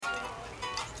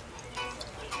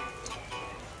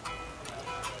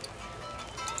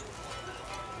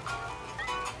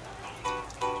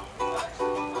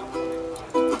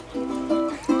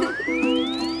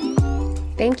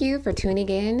Thank you for tuning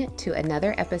in to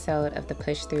another episode of the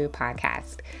Push Through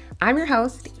podcast. I'm your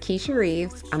host, Keisha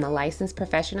Reeves. I'm a licensed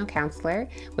professional counselor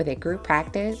with a group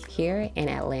practice here in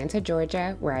Atlanta,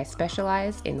 Georgia, where I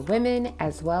specialize in women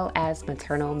as well as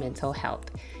maternal mental health.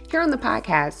 Here on the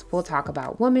podcast, we'll talk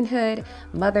about womanhood,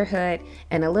 motherhood,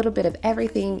 and a little bit of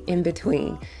everything in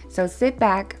between. So sit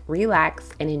back, relax,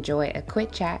 and enjoy a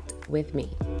quick chat with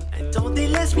me. And don't they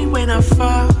let me when I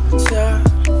falter.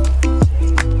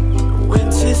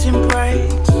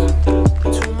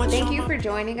 Thank you for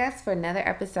joining us for another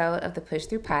episode of the Push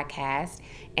Through podcast.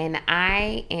 And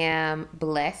I am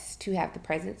blessed to have the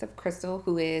presence of Crystal,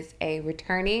 who is a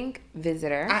returning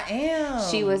visitor. I am.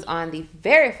 She was on the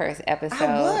very first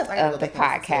episode of the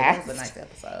podcast. That was a nice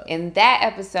episode. And that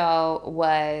episode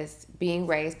was being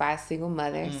raised by a single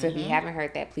mother. Mm-hmm. So if you haven't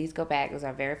heard that, please go back. It was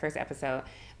our very first episode.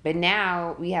 But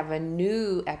now we have a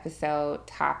new episode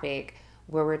topic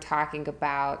where we're talking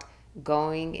about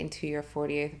going into your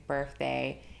 40th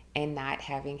birthday and not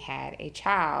having had a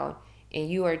child, and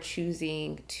you are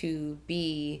choosing to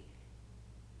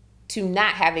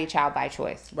not have a child by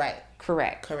choice. Right.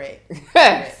 Correct.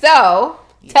 So,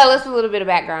 tell us a little bit of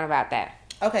background about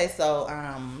that. Okay, so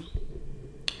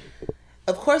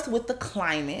of course, with the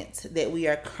climate that we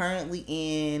are currently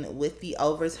in, with the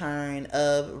overturn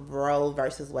of Roe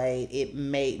versus Wade, it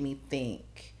made me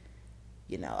think,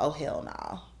 oh hell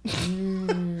no.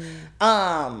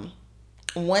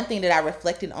 One thing that I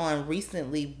reflected on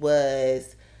recently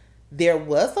was there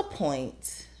was a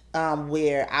point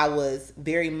where I was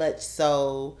very much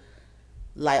so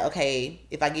like, okay,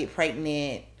 if I get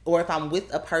pregnant or if I'm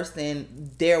with a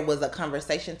person, there was a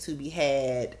conversation to be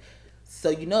had. So,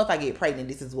 if I get pregnant,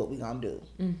 this is what we're going to do.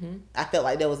 Mm-hmm. I felt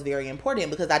like that was very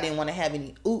important because I didn't want to have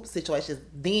any oops situations,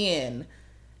 then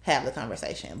have the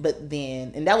conversation. But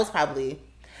then, and that was probably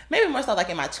maybe more so like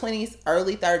in my 20s,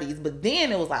 early 30s. But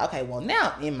then it was like, okay, well,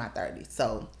 now I'm in my 30s.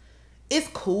 So it's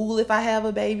cool if I have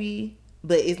a baby,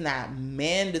 but it's not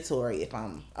mandatory if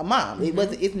I'm a mom.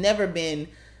 Mm-hmm. It's never been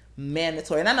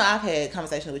mandatory. And I know I've had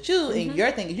conversations with you, and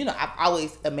your thing is, I've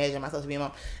always imagined myself to be a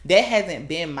mom. That hasn't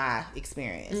been my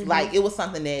experience. Mm-hmm. Like, it was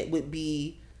something that would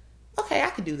be, okay, I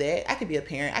could do that. I could be a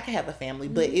parent. I could have a family.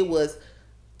 Mm-hmm. But it was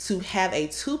to have a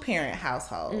 2-parent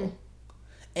household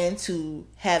and to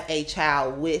have a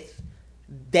child with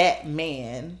that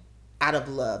man out of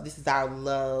love. This is our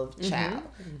loved child.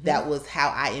 Mm-hmm. That was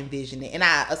how I envisioned it. And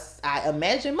I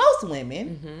imagine most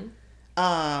women,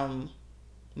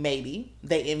 maybe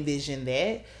they envision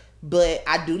that. But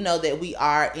I do know that we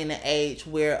are in an age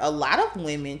where a lot of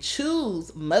women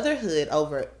choose motherhood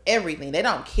over everything. They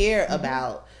don't care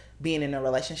about being in a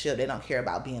relationship. They don't care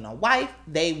about being a wife.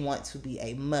 They want to be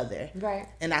a mother. Right.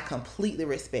 And I completely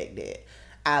respect that.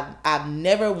 I've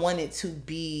never wanted to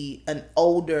be an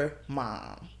older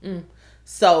mom.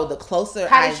 So the closer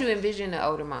How did you envision an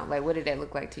older mom? Like, what did that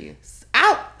look like to you?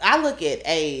 I look at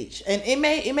age, and it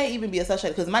may even be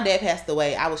associated because my dad passed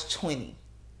away. I was 20.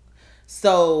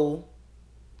 So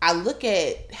I look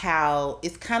at how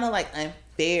it's kind of like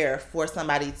unfair for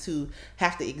somebody to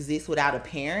have to exist without a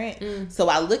parent. So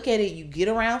I look at it, you get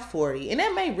around 40, and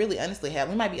that may really honestly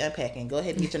happen. We might be unpacking. Go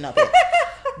ahead and get your notebook.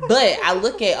 But I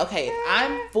look at, okay, if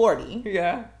I'm 40,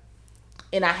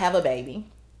 and I have a baby.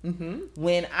 Mm-hmm.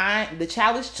 When the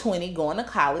child is 20, going to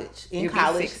college. You'll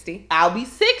be 60. I'll be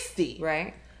 60.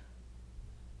 Right.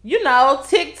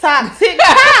 TikTok.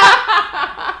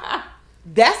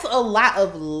 That's a lot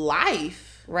of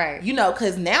life. Right.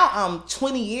 Because now I'm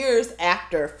 20 years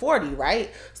after 40, right?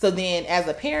 So then as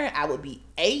a parent, I would be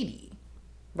 80.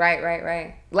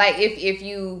 Right. Like if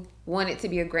you wanted to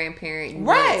be a grandparent, you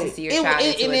wanted to see your child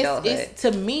into adulthood.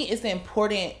 To me, it's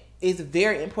important. It's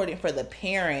very important for the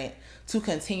parent to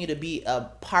continue to be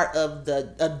a part of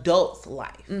the adult's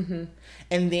life. Mm-hmm.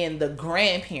 And then the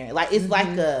grandparent. Like, it's like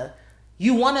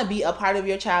you want to be a part of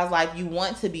your child's life. You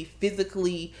want to be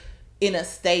physically in a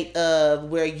state of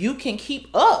where you can keep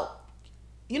up.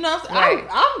 Right.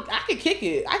 I can kick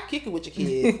it. I can kick it with your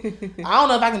kids. I don't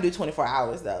know if I can do 24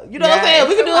 hours, though. You know what I'm saying?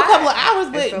 We can do a couple of hours,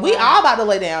 but we all about to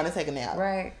lay down and take a nap.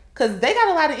 Right. Because they got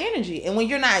a lot of energy. And when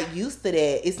you're not used to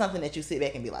that, it's something that you sit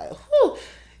back and be like, whew.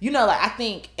 I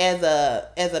think as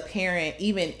a parent,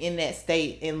 even in that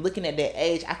state and looking at that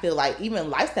age, I feel like even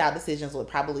lifestyle decisions would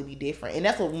probably be different. And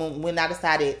that's what when I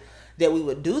decided that we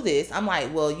would do this, I'm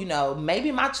like, well,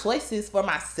 maybe my choices for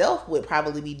myself would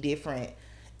probably be different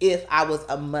if I was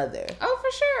a mother. Oh,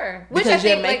 for sure. Because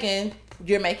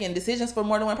you're making decisions for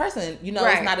more than one person.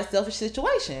 Right. It's not a selfish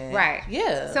situation. Right.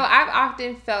 Yeah. So I've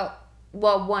often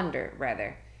wondered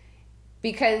rather,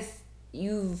 because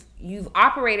you've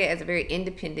operated as a very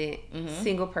independent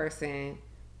single person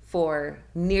for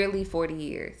nearly 40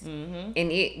 years. And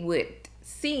it would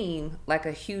seem like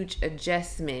a huge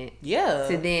adjustment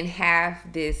to then have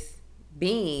this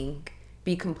being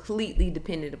be completely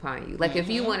dependent upon you. Like if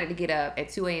you wanted to get up at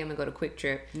 2 a.m. and go to Quick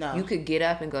Trip, you could get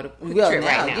up and go to Quick Trip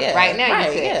right now. Yeah. Right now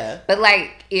you could. Yeah. But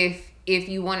like if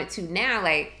you wanted to now,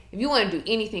 like if you want to do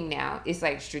anything now, it's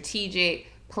like strategic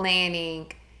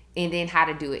planning and then how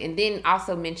to do it. And then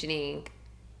also mentioning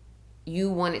you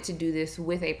wanted to do this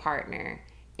with a partner.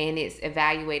 And it's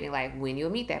evaluating like when you'll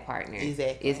meet that partner.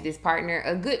 Exactly. Is this partner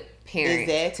a good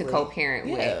parent to co-parent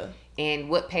with? And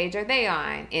what page are they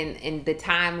on? And the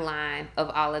timeline of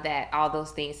all of that, all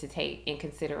those things to take in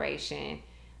consideration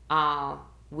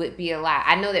would be a lot.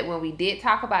 I know that when we did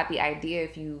talk about the idea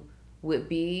if you would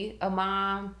be a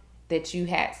mom, that you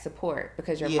had support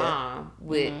because your mom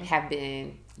would have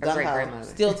been a great grandmother.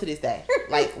 Still to this day.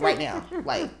 Like right now.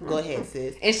 Like, go ahead,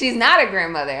 sis. And she's not a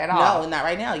grandmother at all. No, not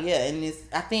right now, yeah. And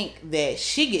I think that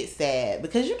she gets sad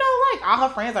because, you know, like all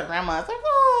her friends are grandmas. Like,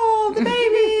 oh, the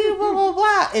baby, blah, blah,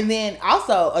 blah. And then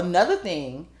also another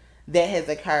thing that has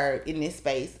occurred in this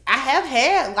space, I have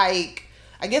had like,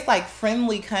 I guess like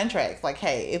friendly contracts. Like,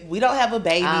 hey, if we don't have a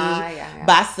baby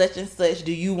by such and such,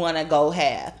 do you want to go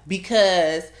half?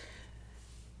 Because,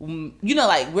 you know,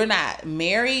 like we're not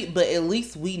married, but at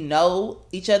least we know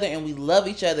each other and we love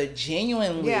each other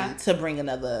genuinely to bring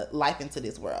another life into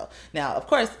this world. Now, of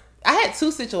course, I had 2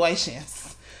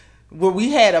 situations where we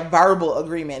had a verbal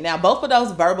agreement. Now, both of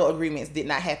those verbal agreements did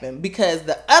not happen because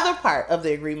the other part of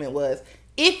the agreement was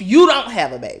if you don't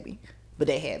have a baby, but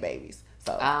they had babies.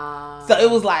 So it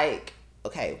was like,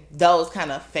 okay, those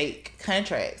kind of fake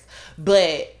contracts.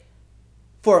 But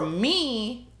for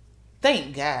me,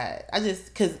 thank God.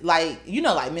 Cause like, you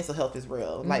know, like mental health is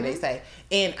real, like they say.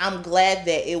 And I'm glad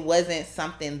that it wasn't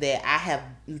something that I have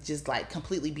just like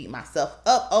completely beat myself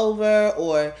up over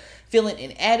or feeling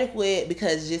inadequate,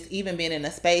 because just even being in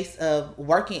a space of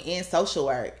working in social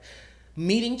work,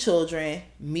 meeting children,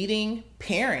 meeting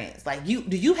parents, like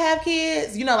do you have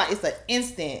kids? You know, like it's an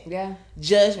instant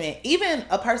judgment. Even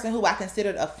a person who I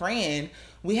considered a friend,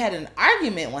 we had an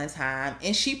argument one time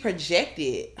and she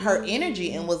projected her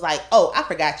energy and was like, oh, I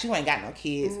forgot you ain't got no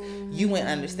kids. You wouldn't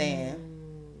understand.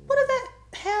 What does that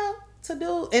have to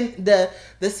do? And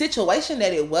the situation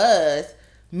that it was,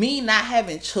 me not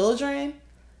having children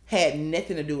had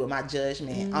nothing to do with my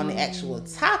judgment on the actual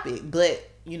topic. But,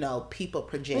 you know, people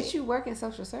project. But you work in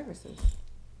social services.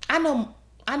 I know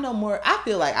more. I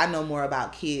feel like I know more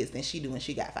about kids than she do when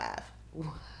she got 5.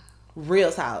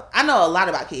 Real talk. I know a lot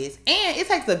about kids, and it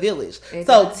takes a village.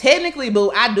 Technically,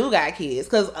 boo, I do got kids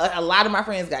because a lot of my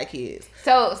friends got kids.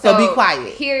 So be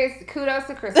quiet. Here's kudos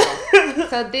to Crystal.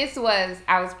 So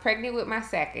I was pregnant with my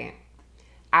second.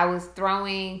 I was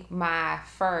throwing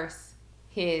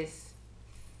his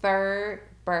 3rd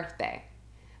birthday.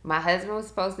 My husband was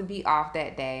supposed to be off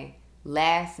that day.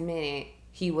 Last minute,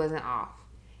 he wasn't off,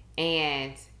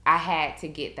 and I had to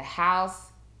get the house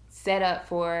set up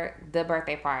for the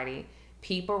birthday party.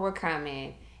 People were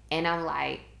coming, and I'm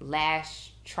like,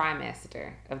 last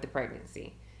trimester of the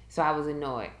pregnancy. So I was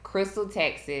annoyed. Crystal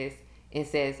texts and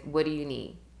says, what do you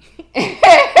need? And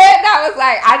I was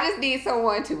like, I just need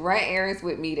someone to run errands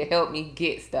with me to help me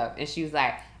get stuff. And she was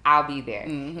like, I'll be there.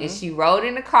 And she rode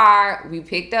in the car. We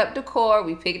picked up decor.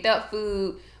 We picked up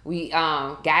food. We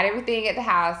got everything at the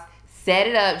house. Set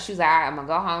it up. She was like, all right, I'm going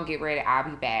to go home, get ready. I'll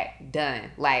be back. Done.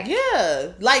 Like,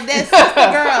 yeah. Like that sister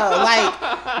girl.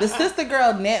 Like the sister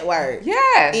girl network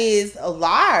is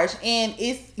large. And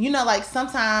it's, you know, like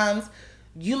sometimes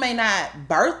you may not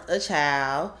birth a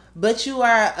child, but you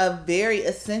are a very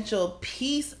essential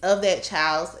piece of that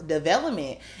child's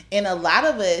development. And a lot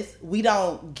of us,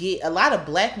 a lot of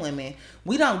Black women,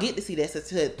 we don't get to see that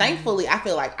sisterhood. Thankfully, I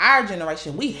feel like our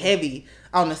generation, we heavy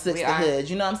on the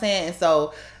sisterhood. You know what I'm saying? And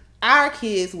so our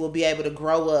kids will be able to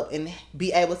grow up and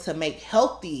be able to make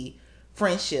healthy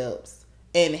friendships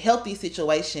and healthy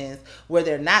situations where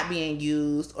they're not being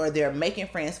used or they're making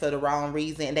friends for the wrong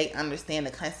reason. And they understand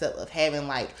the concept of having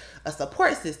like a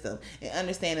support system and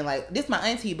understanding like, this my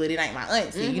auntie, but it ain't my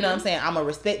auntie. You know what I'm saying? I'm going to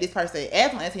respect this person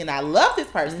as my auntie and I love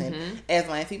this person as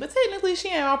my auntie, but technically she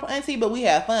ain't my auntie, but we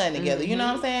have fun together. You know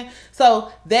what I'm saying?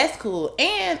 So that's cool.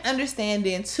 And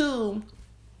understanding too,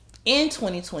 in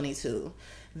 2022,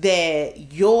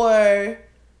 that your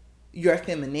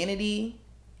femininity,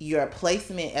 your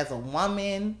placement as a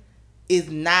woman is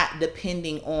not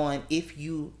depending on if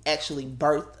you actually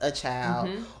birthed a child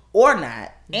or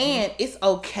not. And it's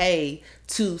okay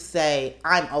to say,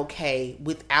 I'm okay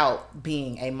without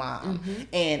being a mom.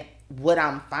 And what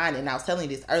I'm finding, and I was telling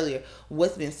you this earlier,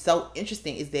 what's been so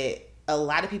interesting is that a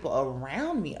lot of people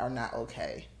around me are not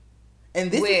okay. And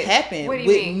this has happened with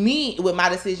me, with my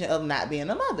decision of not being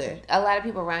a mother. A lot of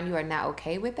people around you are not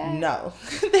okay with that? No.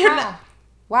 They're not.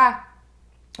 Why?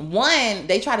 One,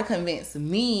 they try to convince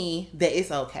me that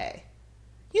it's okay.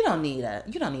 You don't need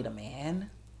a man.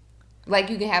 Like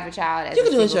you can have a child as you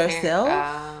can do it parent.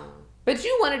 yourself. But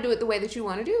you want to do it the way that you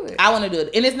want to do it. I want to do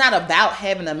it. And it's not about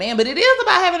having a man, but it is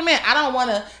about having a man. I don't want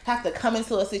to have to come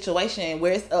into a situation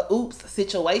where it's a oops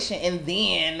situation and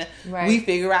then we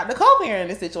figure out the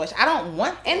co-parenting situation. I don't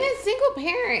want that. And then single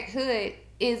parenthood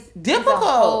is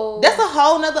difficult. That's a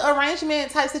whole nother arrangement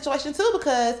type situation too,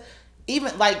 because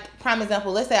even like prime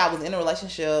example, let's say I was in a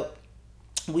relationship,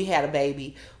 we had a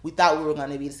baby, we thought we were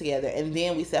going to be together, and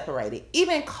then we separated.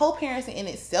 Even co-parenting in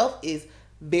itself is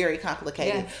very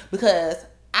complicated because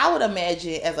I would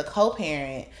imagine as a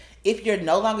co-parent, if you're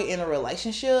no longer in a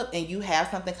relationship and you have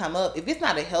something come up, if it's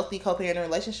not a healthy co-parenting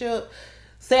relationship,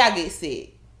 say I get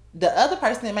sick, the other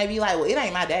person may be like, well, it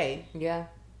ain't my day. Yeah,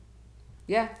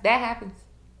 that happens.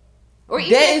 Or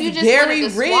even that if you is just very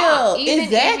real. Even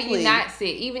if you're not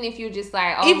sick, even if you're just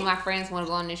like, my friends want to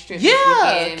go on this trip.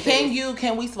 Yeah,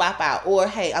 can we swap out? Or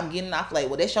hey, I'm getting off late.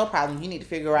 Well, that's your problem. You need to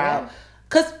figure out.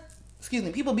 Because, excuse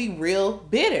me, people be real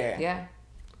bitter. Yeah.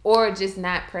 Or just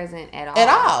not present at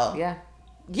all. Yeah.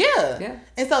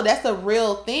 And so that's a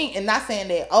real thing. And not saying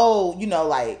that,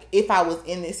 like if I was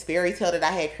in this fairy tale that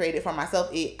I had created for myself,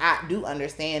 I do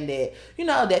understand that,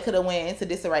 that could have went into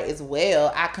disarray as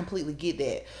well. I completely get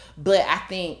that. But I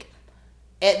think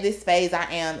at this phase I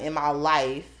am in my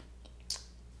life,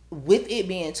 with it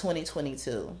being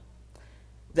 2022,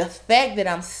 the fact that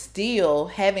I'm still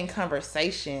having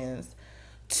conversations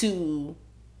to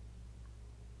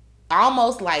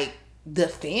almost like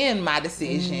defend my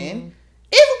decision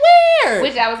is weird.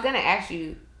 Which I was going to ask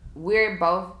you, we're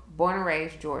both born and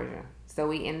raised Georgia. So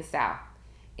we in the South.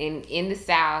 And in the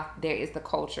South, there is the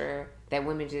culture that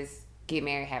women just get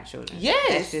married, have children. Yes.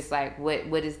 That's just like,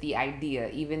 what is the idea,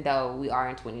 even though we are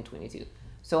in 2022.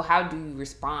 So how do you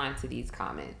respond to these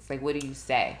comments? Like, what do you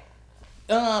say?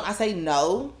 I say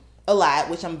no a lot,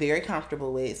 which I'm very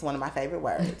comfortable with. It's one of my favorite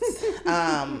words.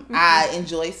 I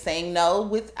enjoy saying no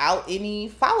without any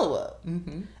follow-up.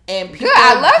 Mm-hmm. And people good,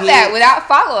 I love that, without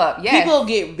follow-up. Yes. People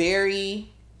get very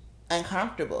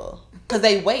uncomfortable because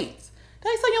they wait.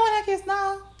 They're like, so you want to have kids?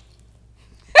 No.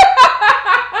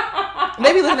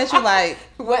 They be looking at you like,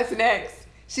 what's next?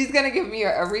 She's going to give me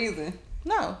a reason.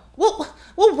 No. Well,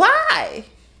 why?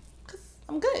 Because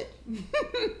I'm good.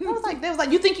 They was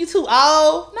like, you think you too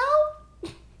old? No.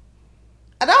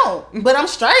 I don't, but I'm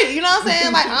straight. You know what I'm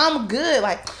saying? Like, I'm good.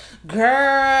 Like,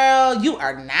 girl, you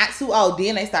are not too old.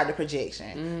 Then they start the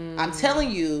projection. I'm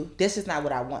telling you, this is not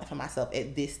what I want for myself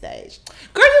at this stage.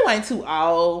 Girl, you ain't too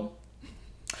old.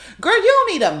 Girl, you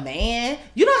don't need a man.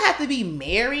 You don't have to be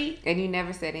married. And you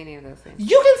never said any of those things.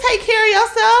 You can take care of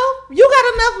yourself. You got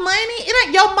enough money. It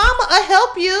ain't your mama will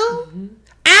help you. Mm-hmm.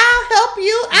 I'll help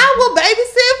you. I will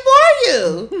babysit for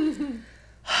you.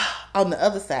 On the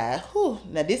other side,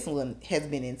 now this one has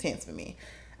been intense for me.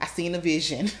 I seen a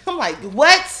vision. I'm like,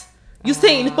 what? You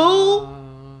seen who?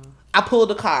 I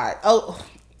pulled a card. Oh,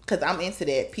 because I'm into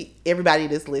that. Everybody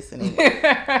that's listening.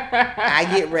 I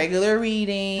get regular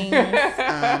readings.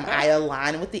 I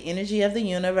align with the energy of the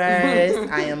universe.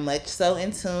 I am much so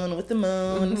in tune with the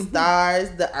moon, the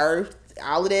stars, the earth,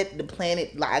 all of that, the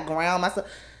planet. Like, I ground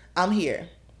myself. I'm here.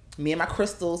 Me and my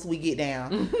crystals, we get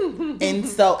down. And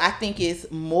so I think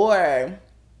it's more,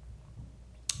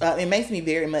 it makes me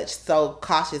very much so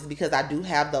cautious because I do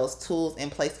have those tools in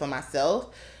place for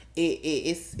myself.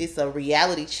 It's a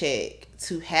reality check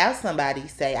to have somebody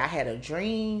say, I had a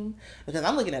dream, because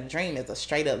I'm looking at a dream as a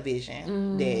straight up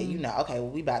vision that, okay, well,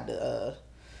 we about to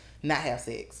not have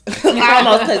sex.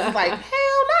 Almost, because it's like,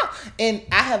 hell no. And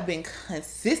I have been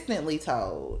consistently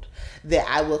told that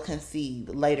I will conceive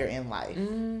later in life.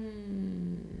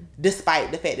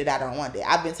 Despite the fact that I don't want that.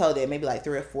 I've been told that maybe like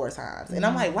 3 or 4 times. And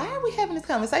I'm like, why are we having this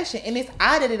conversation? And it's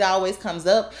odd that it always comes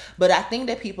up. But I think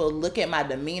that people look at my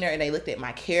demeanor and they look at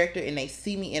my character and they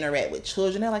see me interact with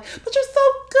children. They're like, but you're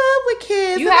so good with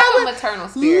kids. You have a maternal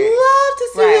spirit. Love to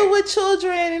see you with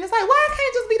children. And it's like, why I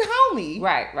can't just be the homie?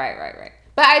 Right.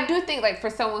 But I do think, like, for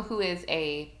someone who is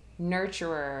a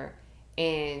nurturer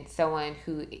and someone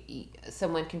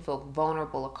can feel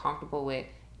vulnerable or comfortable with,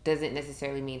 doesn't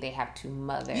necessarily mean they have to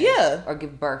mother or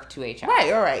give birth to a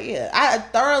child. Right, yeah. I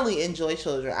thoroughly enjoy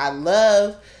children. I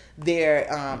love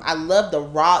I love the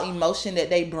raw emotion that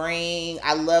they bring.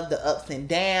 I love the ups and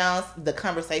downs. The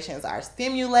conversations are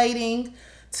stimulating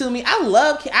to me.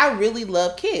 I really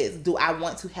love kids. Do I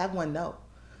want to have one? No.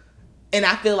 And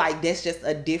I feel like that's just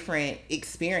a different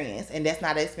experience. And that's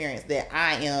not an experience that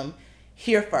I am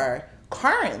here for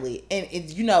currently. And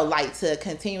it's, you know, like to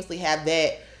continuously have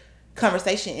that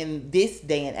conversation in this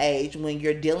day and age when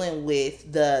you're dealing with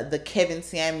the Kevin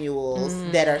Samuels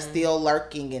that are still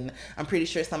lurking, and I'm pretty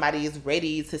sure somebody is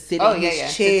ready to sit in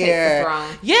his chair.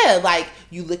 Yeah, like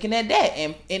you looking at that,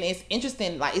 and it's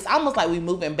interesting. Like it's almost like we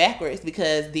moving backwards,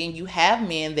 because then you have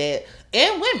men that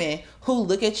and women who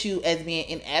look at you as being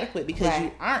inadequate because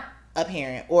you aren't a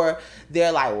parent, or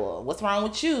they're like, well, what's wrong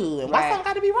with you, and why something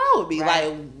got to be wrong with me?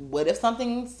 Like, what if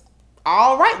something's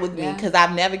all right with me, because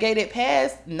I've navigated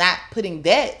past not putting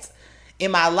that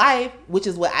in my life, which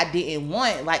is what I didn't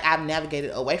want. Like, I've navigated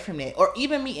away from that. Or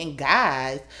even meeting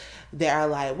guys that are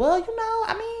like, well, you know,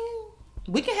 I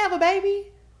mean, we can have a baby.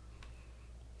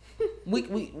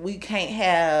 We can't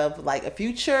have like a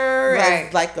future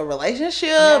as like a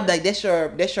relationship. Like that's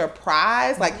your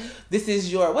prize. Like this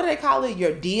is your, what do they call it?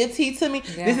 Your deity to me.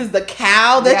 This is the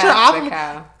cow that you're offering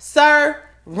me. Sir,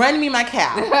 run me my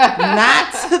cow,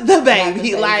 not the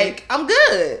baby. Like, I'm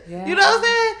good. Yeah. You know what I'm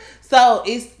saying? So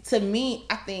it's, to me,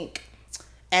 I think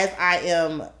as I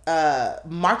am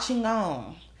marching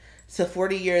on to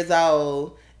 40 years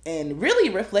old and really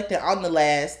reflecting on the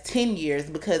last 10 years,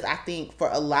 because I think for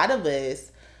a lot of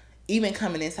us, even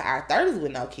coming into our 30s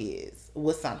with no kids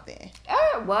was something.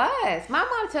 Oh, it was. My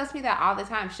mom tells me that all the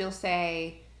time. She'll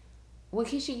say, well,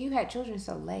 Keisha, you had children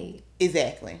so late.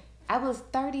 Exactly. I was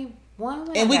 31.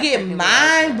 And we get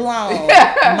mind blown.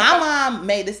 My mom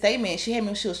made the statement. She had me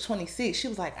when she was 26. She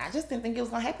was like, I just didn't think it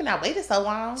was going to happen. I waited so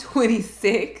long.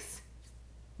 26?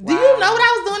 Do you know what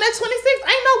I was doing at 26?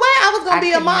 Ain't no way I was going to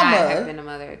be a mama. I could not have been a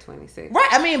mother at 26. Right.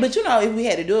 I mean, but you know, if we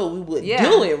had to do it, we would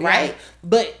do it, right? Yeah.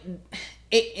 But,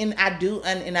 I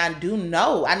do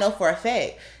know, I know for a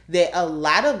fact that a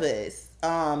lot of us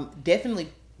definitely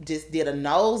just did a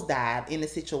nosedive in the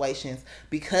situations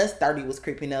because 30 was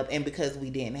creeping up and because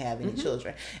we didn't have any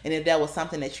children. And if that was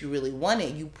something that you really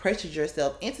wanted, you pressured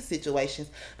yourself into situations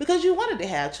because you wanted to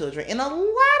have children. And a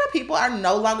lot of people are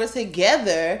no longer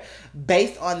together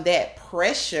based on that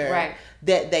pressure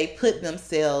that they put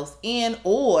themselves in.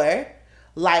 Or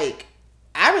like,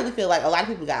 I really feel like a lot of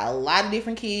people got a lot of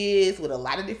different kids with a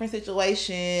lot of different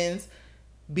situations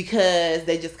because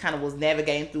they just kind of was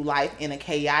navigating through life in a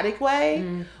chaotic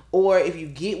way. Or if you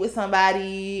get with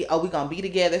somebody, oh, we're going to be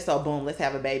together, so boom, let's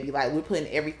have a baby. Like, we're putting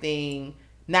everything,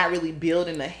 not really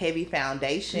building a heavy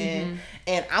foundation.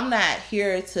 And I'm not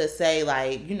here to say,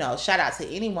 like, you know, shout out to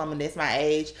any woman that's my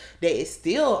age that is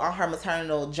still on her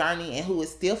maternal journey and who is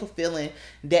still fulfilling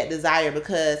that desire,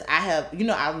 because I have, you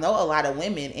know, I know a lot of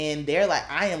women and they're like,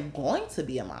 I am going to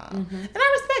be a mom. And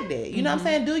I respect that. You know what I'm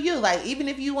saying? Do you? Like, even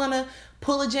if you want to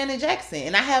pull a Janet Jackson.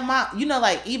 And I have my, you know,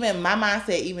 like, even my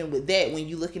mindset, even with that, when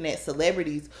you looking at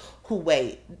celebrities who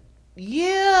wait,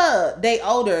 they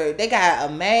older, they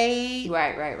got a maid.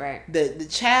 Right. The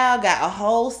child got a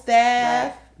whole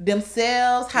staff,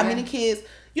 themselves, how many kids,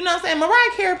 you know what I'm saying?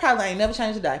 Mariah Carey probably ain't never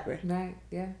changed a diaper. Right,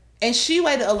 yeah. And she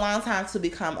waited a long time to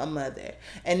become a mother.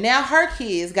 And now her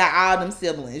kids got all them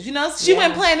siblings. You know, she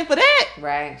wasn't planning for that.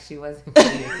 Right. She wasn't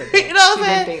planning for that. You know what I'm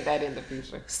saying? She didn't think that in the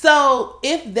future. So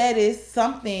if that is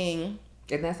something...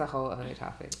 And that's a whole other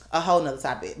topic. A whole nother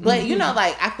topic. But, you know,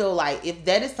 like, I feel like if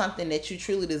that is something that you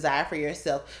truly desire for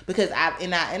yourself, because I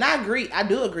agree, I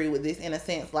do agree with this in a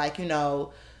sense, like, you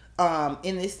know,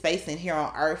 in this space and here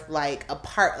on earth, like, a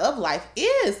part of life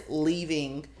is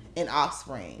leaving an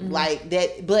offspring like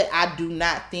that, but I do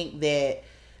not think that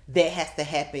has to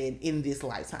happen in this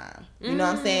lifetime. You know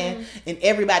what I'm saying? And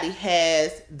everybody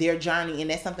has their journey,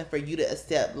 and that's something for you to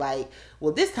accept. Like,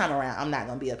 well, this time around, I'm not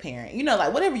gonna be a parent. You know,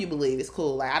 like, whatever you believe is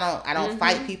cool. Like, I don't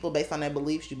fight people based on their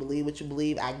beliefs. You believe what you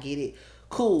believe. I get it.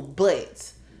 Cool,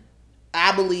 but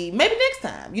I believe maybe next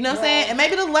time. You know what I'm saying? And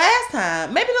maybe the last time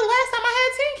I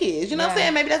had 10 kids. You know what I'm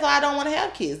saying? Maybe that's why I don't want to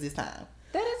have kids this time.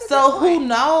 That is so who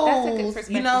knows?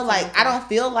 You know, like, I don't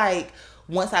feel like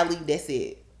once I leave, that's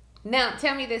it. Now,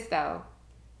 tell me this though.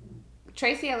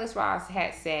 Tracee Ellis Ross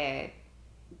had said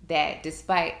that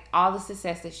despite all the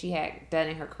success that she had done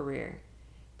in her career,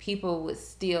 people would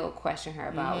still question her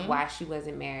about why she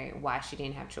wasn't married, why she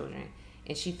didn't have children,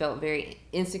 and she felt very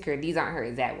insecure. These aren't her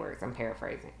exact words. I'm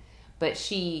paraphrasing, but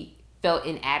she felt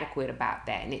inadequate about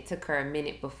that, and it took her a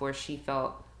minute before she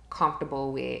felt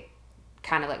comfortable with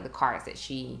kind of like the cards that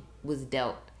she was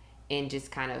dealt and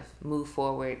just kind of moved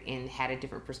forward and had a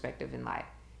different perspective in life.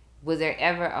 Was there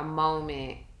ever a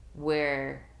moment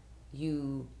where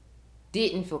you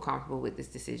didn't feel comfortable with this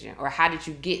decision? Or how did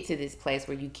you get to this place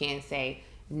where you can say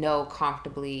no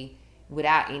comfortably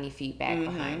without any feedback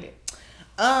behind it?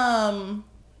 I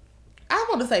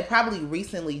want to say probably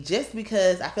recently, just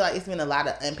because I feel like it's been a lot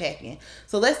of unpacking.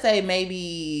 So let's say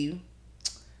maybe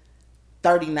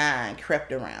 39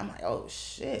 crept around. I'm like, oh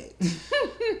shit.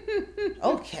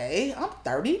 Okay, I'm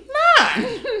 39.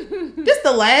 This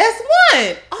the last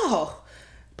one. Oh,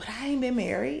 but I ain't been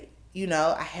married. You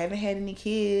know, I haven't had any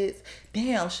kids.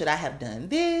 Damn, should I have done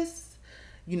this?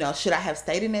 You know, should I have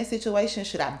stayed in that situation?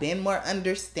 Should I have been more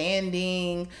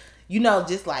understanding? You know,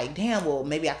 just like, damn, well,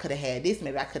 maybe I could have had this.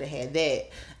 Maybe I could have had that.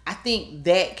 I think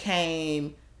that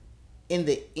came in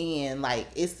the end. Like,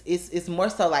 it's more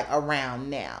so like around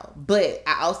now. But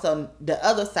I also, the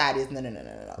other side is no.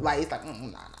 Like, it's like,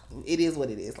 no. It is what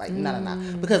it is. Like,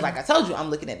 no. Because like I told you, I'm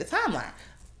looking at the timeline.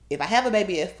 If I have a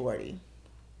baby at 40,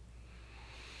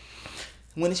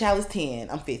 when the child is 10,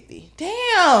 I'm 50.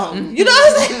 Damn. You know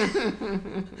what I'm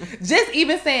saying? Just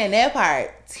even saying that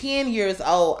part, 10 years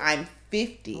old, I'm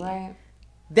 50. Right.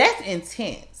 That's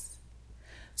intense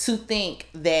to think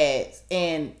that,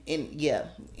 and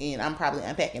I'm probably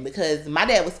unpacking because my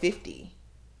dad was 50.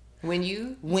 When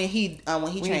he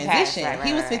transitioned, passed,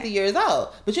 he was 50 years old.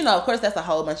 But you know, of course, that's a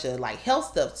whole bunch of like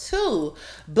health stuff too.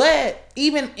 But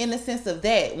even in the sense of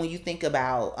that, when you think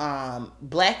about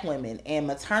Black women and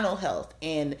maternal health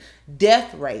and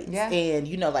death rates, and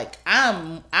you know, like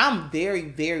I'm very,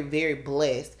 very, very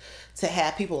blessed to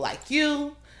have people like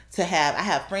you. I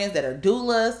have friends that are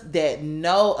doulas that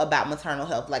know about maternal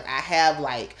health. Like I have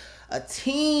like a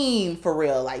team for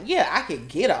real. Like, yeah, I could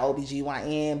get an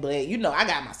OBGYN, but you know, I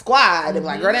got my squad. They're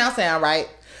like, girl, that don't sound right.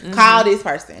 Call this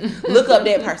person. Look up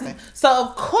that person. So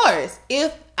of course,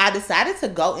 if I decided to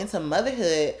go into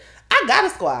motherhood, I got a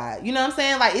squad. You know what I'm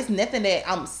saying? Like, it's nothing that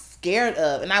I'm scared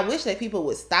of. And I wish that people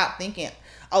would stop thinking,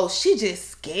 oh, she just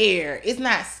scared. It's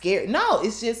not scared. No,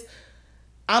 it's just,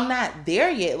 I'm not there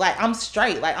yet. Like, I'm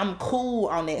straight. Like, I'm cool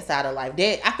on that side of life.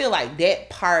 That, I feel like that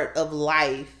part of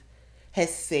life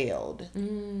has sailed.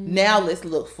 Now let's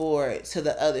look forward to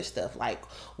the other stuff. Like,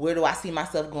 where do I see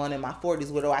myself going in my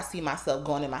 40s? Where do I see myself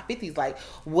going in my 50s? Like,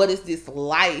 what is this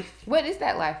life? What is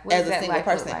that life? What as a single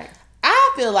person? Like?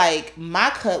 I feel like my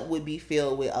cup would be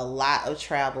filled with a lot of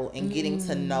travel and getting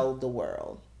to know the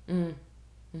world.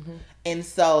 And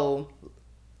so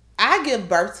I give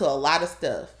birth to a lot of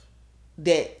stuff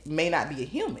that may not be a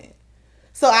human.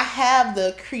 So I have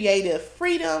the creative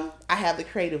freedom, I have the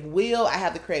creative will, I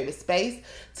have the creative space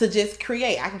to just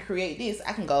create. I can create this,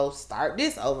 I can go start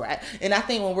this over. And I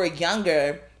think when we're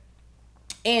younger,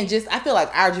 and just, I feel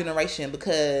like our generation,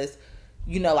 because,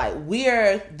 you know, like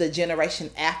we're the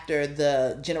generation after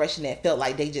the generation that felt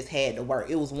like they just had to work.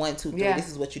 It was 1, 2, 3, this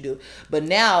is what you do. But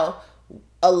now,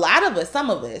 a lot of us, some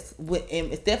of us,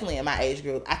 and it's definitely in my age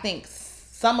group, I think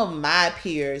some of my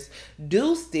peers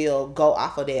do still go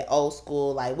off of that old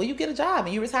school, like, well, you get a job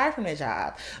and you retire from that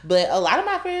job. But a lot of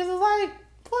my peers is like,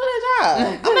 fuck that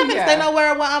job. I'm not going to stay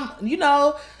nowhere where I'm, you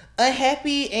know,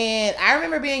 unhappy. And I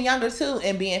remember being younger too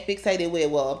and being fixated with,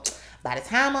 well, by the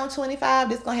time I'm 25,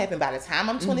 this is going to happen. By the time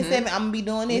I'm 27, I'm going to be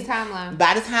doing this. Timeline.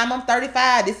 By the time I'm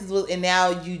 35, this is what, and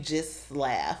now you just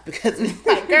laugh because it's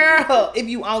like, girl, if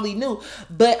you only knew.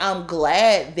 But I'm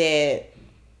glad that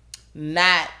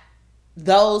not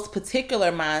those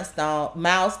particular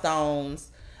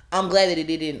milestones, I'm glad that it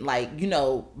didn't, like, you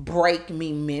know, break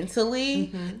me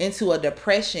mentally into a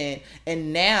depression.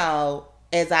 And now,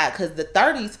 because the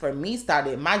 30s for me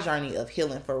started my journey of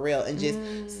healing for real and just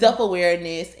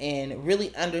self-awareness and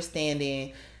really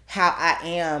understanding how I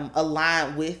am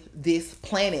aligned with this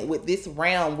planet, with this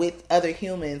realm, with other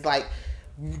humans. Like,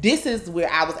 this is where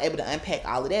I was able to unpack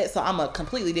all of that. So I'm a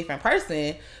completely different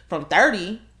person from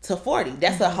 30 to 40.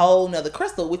 That's a whole nother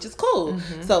crystal, which is cool.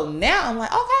 So now I'm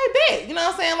like, okay, bet. You know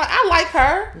what I'm saying? Like, I like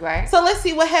her. Right. So let's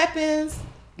see what happens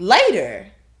later.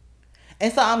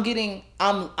 And so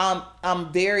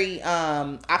I'm very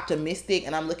optimistic,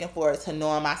 and I'm looking forward to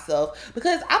knowing myself,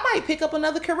 because I might pick up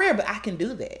another career, but I can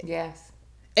do that. Yes.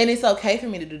 And it's okay for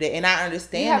me to do that. And I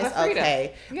understand it's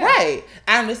okay. Yeah. Right.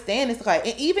 I understand it's okay.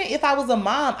 And even if I was a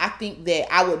mom, I think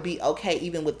that I would be okay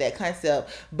even with that concept.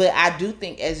 But I do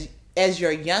think as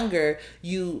you're younger,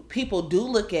 people do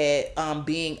look at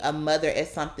being a mother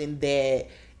as something that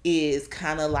is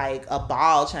kind of like a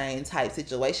ball chain type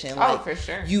situation. Like, for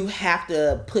sure. You have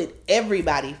to put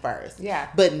everybody first. Yeah.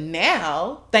 But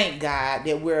now, thank God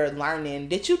that we're learning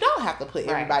that you don't have to put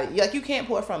everybody. Like, you can't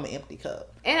pour from an empty cup.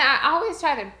 And I always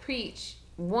try to preach,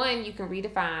 one, you can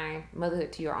redefine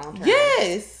motherhood to your own terms.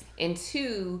 Yes. And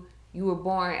two, you were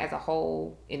born as a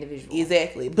whole individual.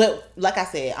 Exactly. But like I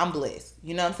said, I'm blessed.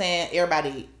 You know what I'm saying?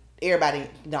 Everybody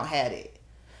don't have it.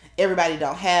 everybody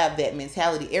don't have that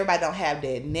mentality. Everybody don't have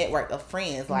that network of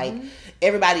friends. Like,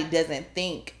 everybody doesn't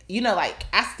think, like,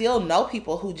 I still know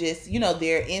people who just,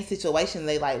 they're in situations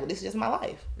they like, well, this is just my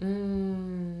life.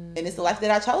 And it's the life that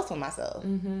I chose for myself.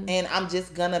 And I'm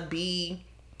just gonna be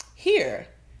here,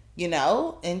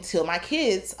 until my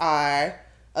kids are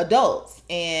adults,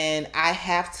 and I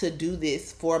have to do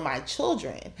this for my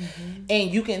children.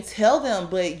 And you can tell them,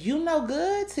 but you no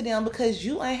good to them because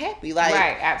you unhappy. Like,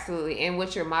 right, absolutely. And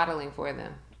what you're modeling for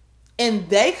them. And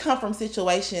they come from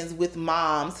situations with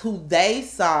moms who they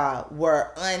saw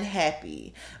were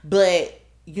unhappy. But,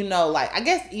 like, I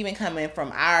guess even coming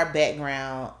from our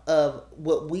background of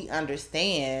what we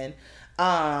understand,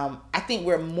 I think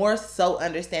we're more so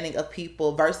understanding of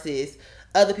people versus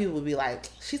other people would be like,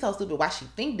 she's so stupid, why she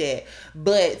think that?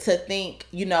 But to think,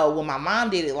 well, my mom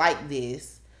did it like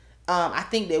this. I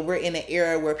think that we're in an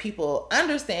era where people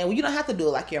understand, well, you don't have to do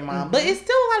it like your mom. But it's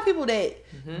still a lot of people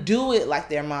that do it like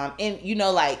their mom. And,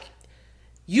 like,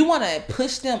 you want to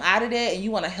push them out of that and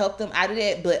you want to help them out of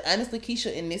that. But honestly,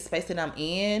 Keisha, in this space that I'm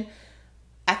in,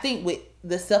 I think with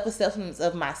the self-acceptance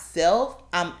of myself,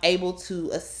 I'm able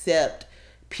to accept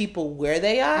people where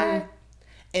they are.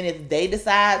 And if they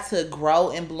decide to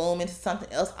grow and bloom into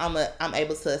something else, I'm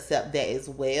able to accept that as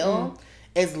well,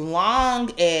 as long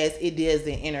as it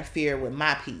doesn't interfere with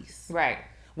my peace. Right.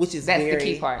 That's the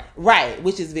key part. Right,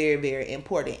 which is very, very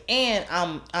important. And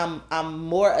I'm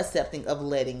more accepting of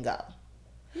letting go.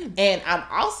 And I'm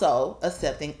also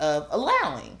accepting of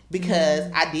allowing,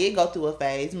 because I did go through a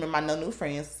phase. Remember my no new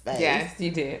friends phase? Yes,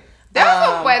 you did. That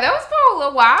was for a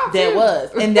little while too. That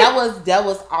was, and that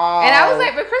was all. And I was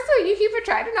like, but Crystal, you keep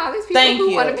attracting all these people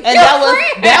who want to be and your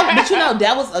that, but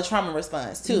that was a trauma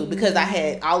response too, because I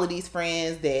had all of these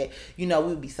friends that we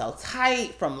would be so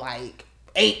tight from like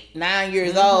 8-9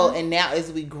 years old, and now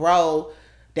as we grow,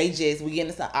 we get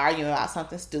into arguing about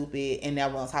something stupid, and now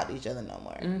we don't talk to each other no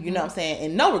more. You know what I'm saying?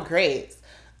 And no regrets.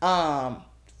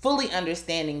 Fully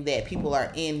understanding that people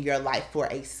are in your life for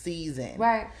a season.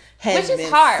 Right. Which is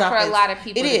hard for a lot of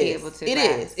people to be able to. It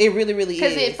is. It really, really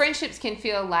is. Because friendships can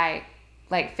feel like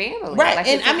family. Right. Like,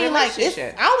 and I mean, like,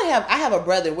 I have a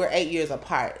brother. We're 8 years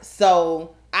apart.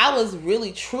 So I was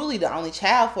really, truly the only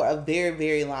child for a very,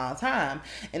 very long time.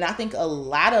 And I think a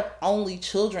lot of only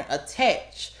children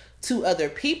attach to other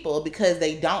people because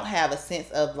they don't have a sense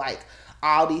of like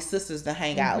all these sisters to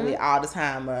hang out with all the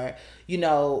time. Or,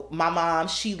 my mom,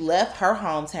 she left her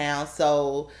hometown.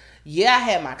 So yeah, I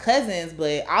had my cousins,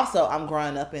 but also I'm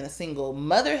growing up in a single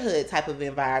motherhood type of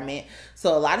environment.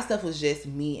 So a lot of stuff was just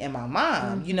me and my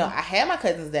mom. I had my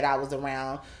cousins that I was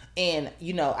around, and,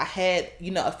 I had,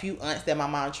 a few aunts that my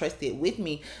mom trusted with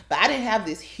me, but I didn't have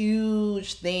this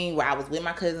huge thing where I was with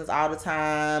my cousins all the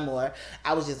time, or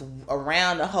I was just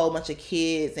around a whole bunch of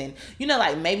kids. And,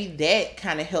 like, maybe that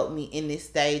kind of helped me in this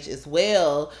stage as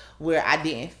well, where I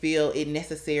didn't feel it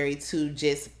necessary to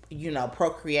just,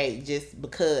 procreate just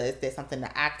because that's something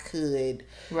that I could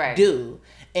do.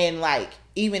 And, like,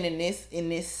 even in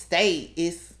this state,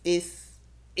 it's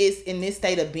in this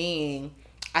state of being,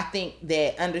 I think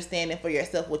that understanding for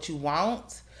yourself what you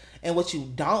want and what you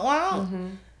don't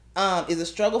want is a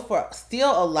struggle for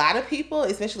still a lot of people,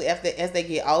 especially as they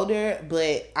get older.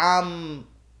 But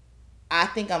I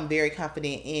think I'm very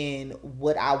confident in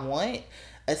what I want,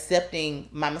 accepting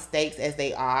my mistakes as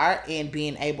they are, and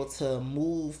being able to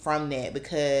move from that,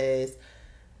 because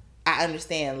I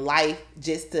understand life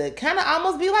just to kind of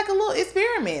almost be like a little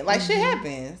experiment. Like, shit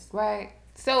happens. Right.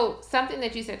 So something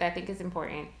that you said that I think is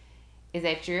important is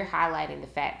that you're highlighting the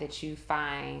fact that you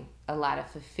find a lot of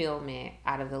fulfillment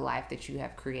out of the life that you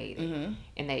have created,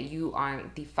 and that you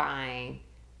aren't defined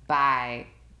by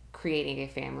creating a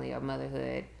family or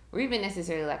motherhood, or even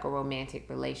necessarily like a romantic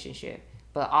relationship,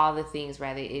 but all the things,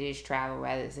 whether it is travel,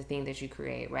 whether it's the thing that you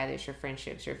create, whether it's your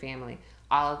friendships, your family,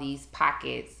 all of these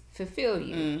pockets fulfill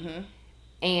you.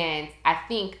 And I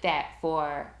think that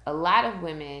for a lot of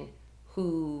women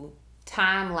who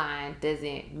timeline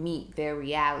doesn't meet their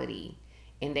reality,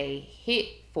 and they hit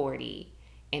 40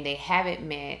 and they haven't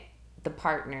met the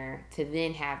partner to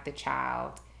then have the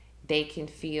child, they can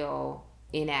feel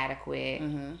inadequate,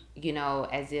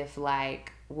 as if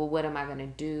like, well, what am I going to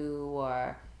do?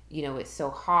 Or, it's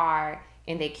so hard,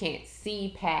 and they can't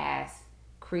see past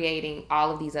creating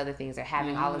all of these other things, or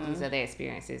having all of these other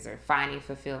experiences, or finding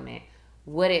fulfillment.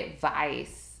 What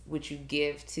advice would you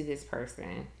give to this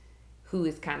person who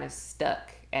is kind of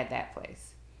stuck at that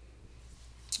place?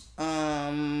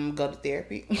 Go to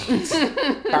therapy.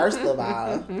 First of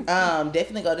all,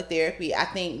 definitely go to therapy. I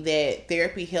think that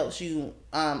therapy helps you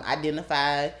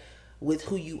identify with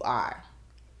who you are,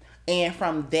 and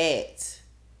from that,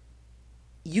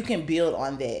 you can build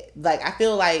on that. Like, I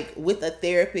feel like with a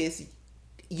therapist,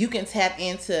 you can tap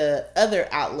into other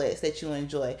outlets that you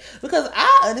enjoy. Because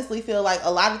I honestly feel like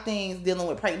a lot of things dealing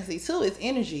with pregnancy too is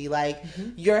energy. Like,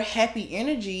 your happy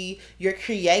energy, your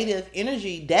creative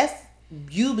energy, that's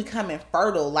you becoming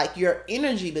fertile, like your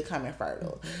energy becoming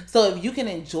fertile. So if you can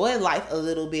enjoy life a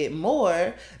little bit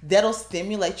more, that'll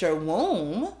stimulate your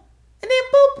womb, and then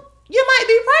boop, you might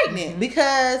be pregnant.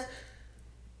 Because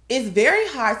it's very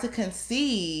hard to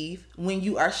conceive when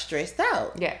you are stressed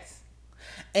out. Yes.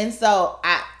 And so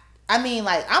I mean,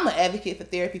 like, I'm an advocate for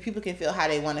therapy. People can feel how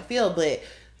they want to feel, but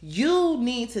you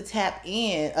need to tap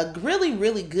in. A really,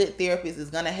 really good therapist is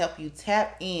going to help you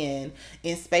tap in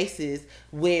spaces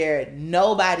where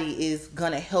nobody is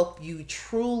going to help you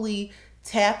truly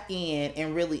tap in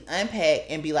and really unpack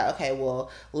and be like, okay,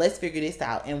 well, let's figure this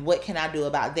out. And what can I do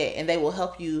about that? And they will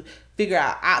help you figure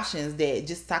out options that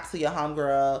just talk to your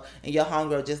homegirl, and your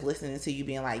homegirl just listening to you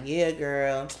being like, yeah,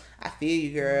 girl, I feel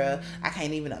you, girl. I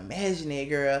can't even imagine it,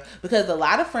 girl. Because a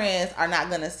lot of friends are not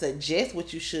going to suggest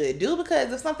what you should do,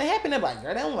 because if something happened, they're like,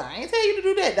 girl, I ain't tell you to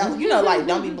do that. Don't, you know, like,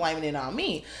 don't be blaming it on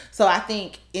me. So I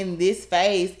think in this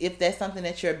phase, if that's something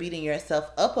that you're beating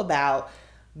yourself up about,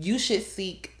 you should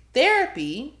seek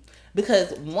therapy,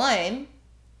 because one,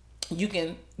 you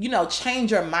can, you know, change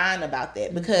your mind about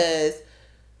that. Because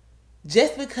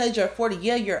just because you're 40,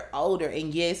 yeah, you're older,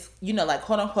 and yes, you know, like,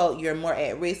 quote unquote, you're more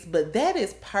at risk, but that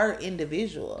is per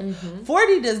individual.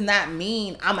 40 does not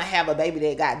mean I'm gonna have a baby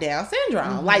that got Down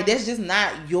syndrome. Like, that's just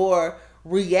not your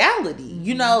reality.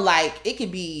 You know, like, it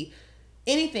could be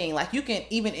anything. Like, you can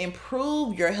even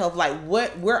improve your health. Like,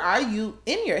 where are you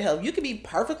in your health? You could be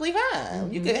perfectly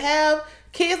fine. You could have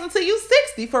kids until you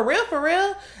 60, for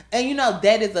real. And you know,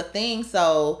 that is a thing.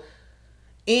 So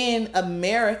in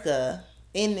America,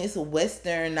 in this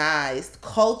westernized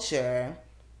culture,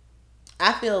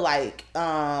 I feel like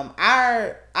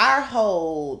our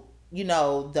whole, you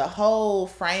know, the whole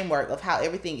framework of how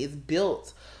everything is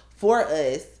built for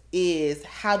us is,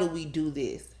 how do we do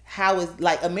this? How is,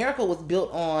 like, America was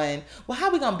built on, well, how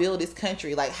are we going to build this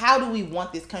country? Like, how do we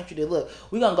want this country to look?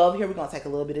 We're going to go over here. We're going to take a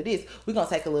little bit of this. We're going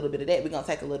to take a little bit of that. We're going to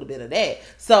take a little bit of that.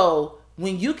 So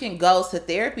when you can go to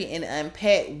therapy and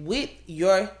unpack with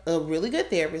a really good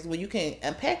therapist, when you can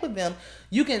unpack with them,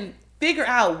 you can figure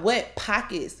out what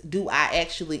pockets do I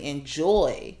actually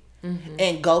enjoy,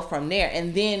 and go from there.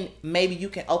 And then maybe you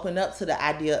can open up to the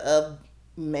idea of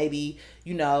maybe,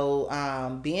 you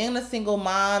know, being a single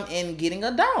mom and getting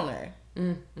a donor.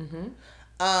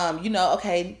 You know,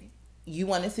 okay, you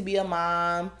wanted to be a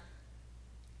mom,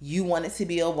 you wanted to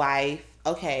be a wife.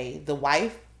 Okay, the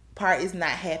wife part is not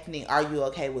happening. Are you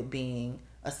okay with being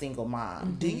a single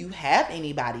mom? Do you have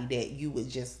anybody that you would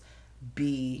just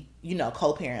be, you know,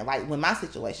 co-parent? Like, when my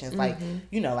situations, like,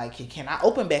 you know, like, can I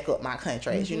open back up my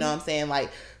contracts? You know what I'm saying? Like,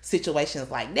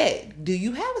 situations like that. Do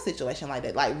you have a situation like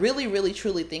that? Like, really, really,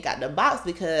 truly think out the box,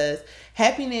 because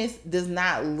happiness does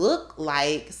not look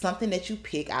like something that you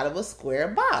pick out of a square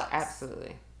box.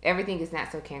 Absolutely. Everything is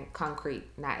not so concrete,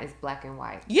 not as black and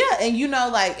white. Yeah, and you know,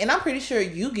 like, and I'm pretty sure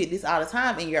you get this all the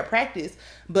time in your practice,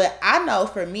 but I know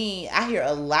for me, I hear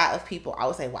a lot of people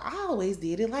always say, well, I always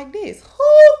did it like this.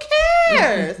 Who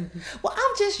cares? Well,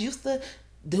 I'm just used to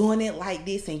doing it like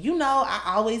this, and you know, I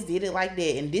always did it like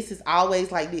that, and this is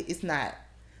always like this. It's not,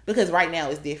 because right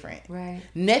now it's different. Right.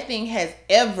 Nothing has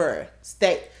ever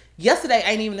stayed. Yesterday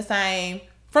ain't even the same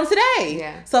from today.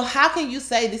 Yeah. So how can you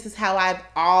say this is how I've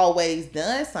always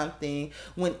done something,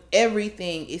 when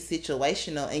everything is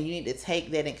situational, and you need to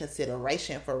take that in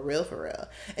consideration for real?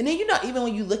 And then, you know, even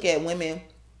when you look at women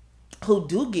who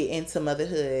do get into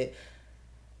motherhood,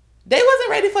 they wasn't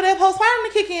ready for that postpartum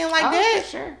to kick in like that. For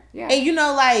sure. Yeah. And you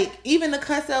know, like, even the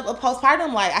concept of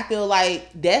postpartum, like, I feel like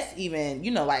that's even,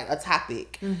 you know, like, a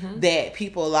topic that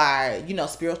people are, you know,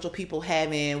 spiritual people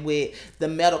having with the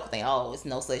medical thing. Oh, it's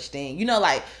no such thing. You know,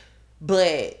 like,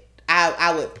 but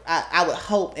I would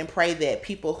hope and pray that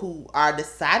people who are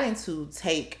deciding to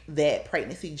take that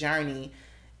pregnancy journey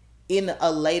in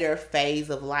a later phase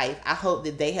of life, I hope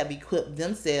that they have equipped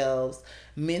themselves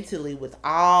mentally with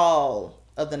all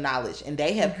of the knowledge, and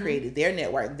they have created their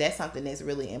network. That's something that's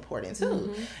really important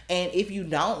too. And if you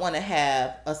don't want to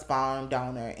have a sperm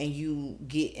donor, and you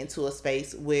get into a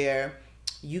space where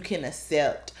you can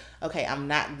accept, okay, I'm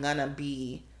not gonna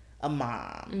be a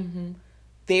mom,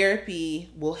 therapy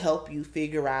will help you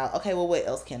figure out, okay, well, what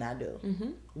else can I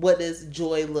do? What does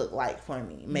joy look like for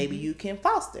me? Maybe you can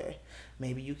foster,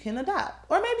 maybe you can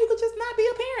adopt, or maybe you could just not be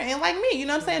a parent, and like me, you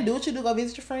know what I'm saying, do what you do, go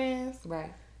visit your friends,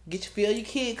 right, fill your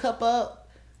kid cup up,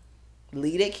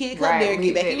 leave that kid cup there,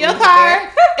 get back in your car,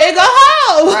 and go home.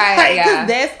 know. Right, Like, yeah. 'cause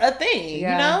that's a thing, you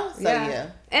know? So, yeah.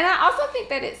 And I also think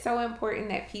that it's so important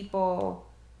that people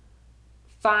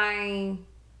find,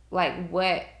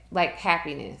 like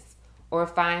happiness, or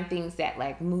find things that,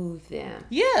 like, move them.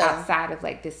 Yeah. Outside of,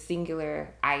 like, this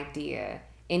singular idea.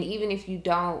 And even if you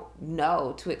don't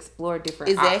know, to explore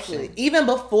different options. Even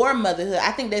before motherhood,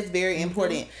 I think that's very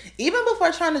important. Even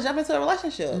before trying to jump into a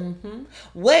relationship,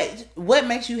 what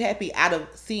makes you happy out of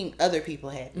seeing other people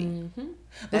happy?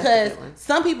 Because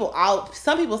some people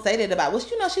say that about, well,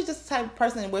 you know, she's just the type of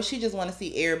person where she just want to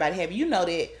see everybody happy. You know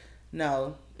that?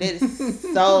 No, that is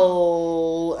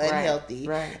so unhealthy.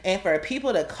 Right. And for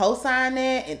people to co-sign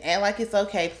that and act like it's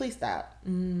okay, please stop.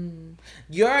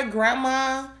 Your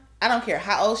grandma, I don't care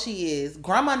how old she is,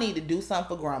 grandma need to do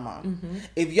something for grandma.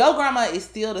 If your grandma is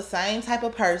still the same type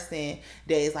of person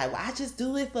that is like, well, I just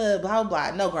do it for blah,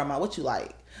 blah. No, grandma, what you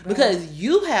like? Because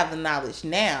you have the knowledge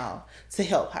now to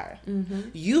help her.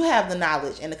 You have the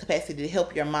knowledge and the capacity to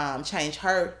help your mom change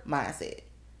her mindset.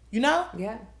 You know?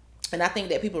 Yeah. And I think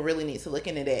that people really need to look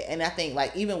into that. And I think,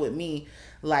 like, even with me,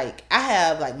 like, I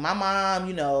have, like, my mom,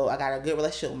 you know, I got a good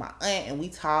relationship with my aunt, and we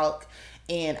talk.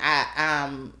 And I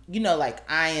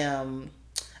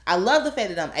love the fact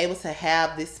that I'm able to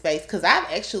have this space, because I've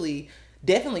actually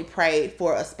definitely prayed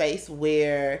for a space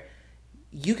where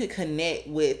you could connect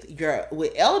with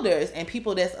elders and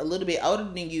people that's a little bit older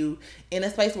than you, in a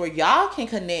space where y'all can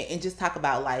connect and just talk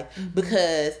about life.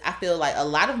 Because I feel like a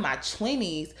lot of my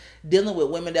 20s dealing with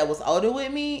women that was older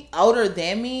than me,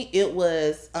 it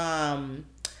was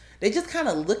they just kind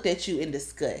of looked at you in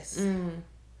disgust.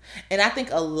 And I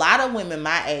think a lot of women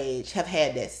my age have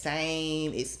had that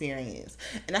same experience.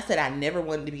 And I said I never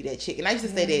wanted to be that chick. And I used to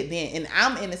say that then. And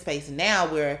I'm in a space now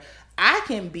where I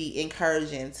can be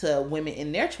encouraging to women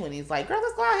in their 20s, like, girl,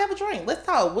 let's go out and have a drink. Let's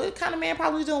talk. What kind of man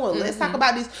probably doing what? Let's talk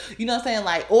about this. You know what I'm saying?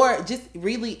 Like, or just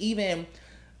really even,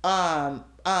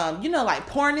 you know, like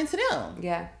pouring into them.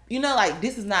 Yeah. You know, like,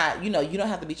 this is not, you know, you don't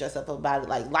have to beat yourself up about it.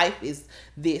 Like, life is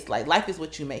this. Like, life is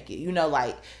what you make it. You know,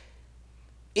 like,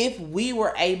 if we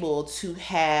were able to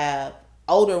have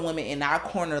older women in our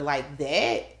corner like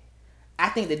that, I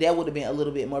think that would have been a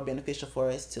little bit more beneficial for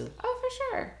us too. Oh, for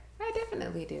sure. I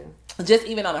definitely do. Just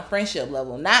even on a friendship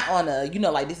level, not on a, you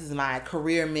know, like, this is my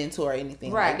career mentor or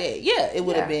anything like that. Yeah, it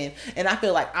would have been. And I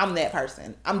feel like I'm that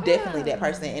person. I'm definitely that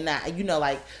person. And I, you know,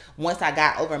 like, once I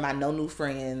got over my no new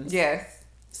friends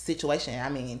situation, I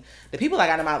mean, the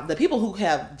people who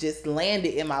have just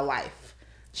landed in my life,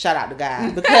 shout out to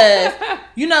God, because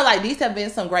you know, like, these have been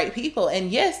some great people, and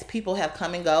yes, people have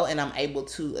come and go, and I'm able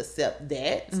to accept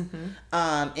that,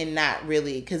 and not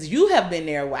really, because you have been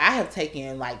there where I have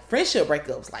taken, like, friendship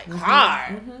breakups, like,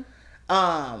 hard,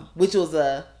 which was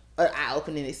an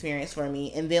eye-opening experience for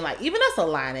me. And then, like, even us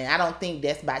aligning, I don't think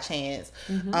that's by chance.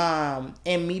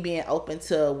 And me being open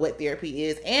to what therapy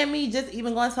is, and me just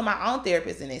even going to my own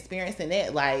therapist and experiencing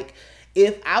that, like,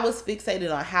 if I was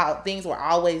fixated on how things were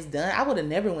always done, I would have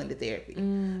never went to therapy.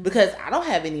 Because I don't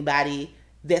have anybody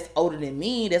that's older than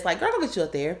me that's like, girl, go get you a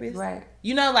therapist. Right.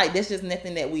 You know, like, that's just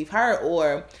nothing that we've heard.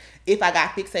 Or if I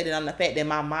got fixated on the fact that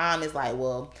my mom is like,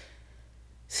 well,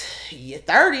 you're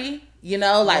 30, you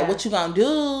know, like, what you gonna do?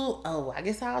 Oh, I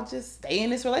guess I'll just stay in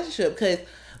this relationship. Because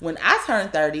when I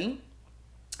turned 30,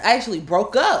 I actually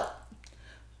broke up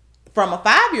from a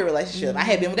 5-year relationship. I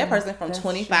had been with that person from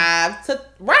 25 to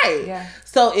Yeah.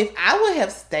 So if I would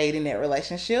have stayed in that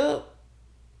relationship,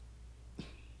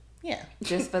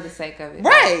 just for the sake of it,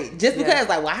 just because,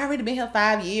 like, well, I already been here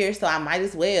 5 years, so I might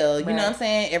as well, you know what I'm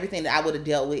saying, everything that I would have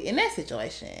dealt with in that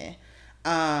situation.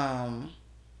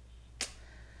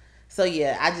 So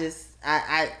yeah, I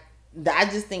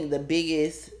just think the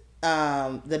biggest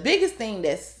thing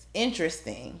that's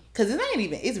interesting, because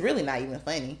it's really not even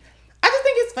funny. I just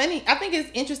think it's funny. I think it's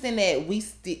interesting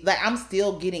that I'm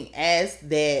still getting asked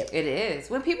that. It is.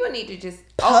 When people need to just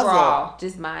puzzle. Overall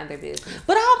just mind their business.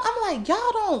 But I'm like,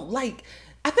 y'all don't, like,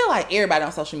 I feel like everybody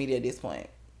on social media at this point,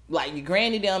 like your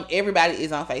granny, them, everybody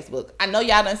is on Facebook. I know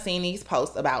y'all done seen these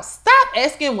posts about stop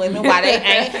asking women why they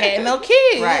ain't had no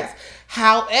kids. Right.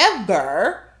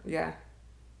 However,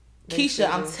 Keisha,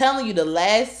 I'm telling you, the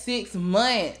last 6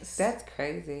 months. That's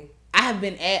crazy. I have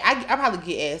been I probably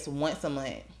get asked once a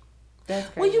month. That's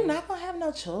crazy. Well, you not gonna have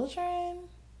no children?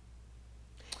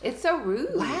 It's so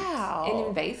rude. Wow. And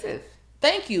invasive.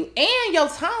 Thank you. And your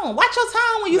tone. Watch your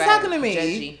tone when you talking to me.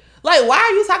 Judgy. Like, why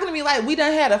are you talking to me like we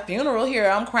done had a funeral here?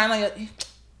 I'm crying on your...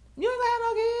 You ain't got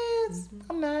no kids?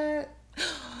 I'm not.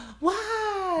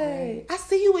 Why? Right. I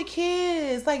see you with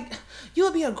kids. Like, you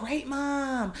would be a great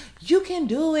mom. You can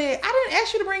do it. I didn't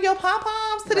ask you to bring your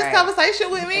pom-poms to this conversation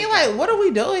with me. Like, what are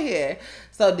we doing here?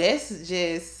 So that's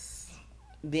just...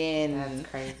 then That's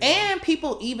crazy. And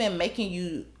people even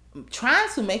trying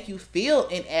to make you feel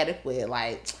inadequate,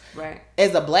 like right.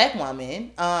 As a black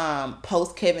woman,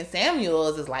 post Kevin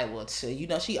Samuels is like, well, you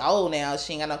know, she old now,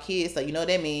 she ain't got no kids, so you know what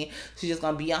that means, she's just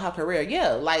gonna be on her career.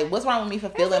 Yeah, like what's wrong with me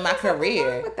fulfilling my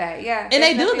career? Wrong with that, yeah, and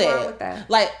they do wrong with that.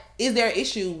 Like, is there an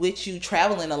issue with you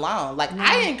traveling alone? Like,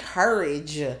 I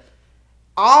encourage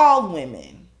all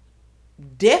women,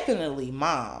 definitely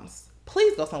moms,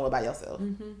 please go somewhere by yourself.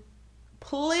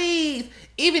 Please,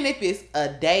 even if it's a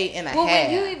day and a half.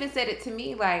 When you even said it to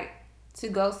me, like, to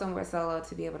go somewhere solo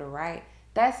to be able to write,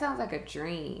 that sounds like a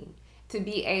dream. To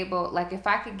be able, like, if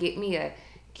I could get me a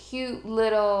cute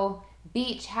little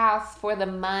beach house for the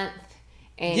month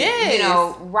and, you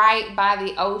know, right by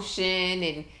the ocean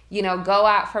and, you know, go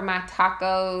out for my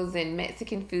tacos and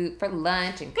Mexican food for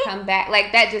lunch and come back.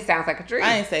 Like, that just sounds like a dream.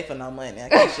 I ain't say for no money. I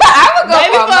would go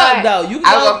for a month. No, you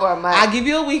can go for a month. I'll give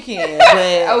you a weekend.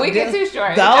 But a weekend too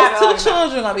short. Those two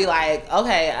children gonna be like,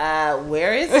 okay,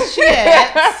 where is she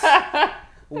at?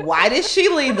 Why did she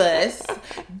leave us? Was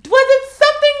it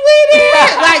something we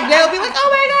did? Like, they'll be like, oh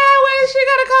my God, when is she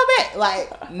gonna come back?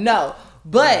 Like, no.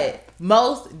 But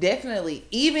most definitely,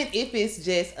 even if it's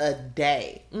just a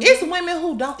day, it's women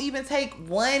who don't even take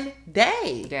one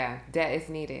day. Yeah, that is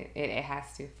needed. It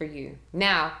has to for you.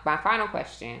 Now, my final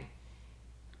question.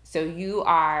 So you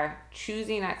are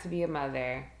choosing not to be a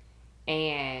mother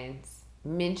and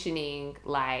mentioning,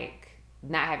 like,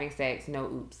 not having sex, no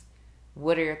oops.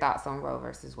 What are your thoughts on Roe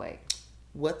versus Wade?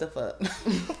 What the fuck?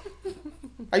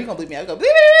 Are you gonna bleep me? I go bleep, bleep,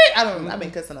 bleep. I don't know. I've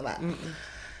been cussing a lot.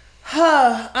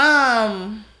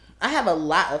 I have a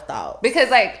lot of thoughts.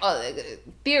 Because, like,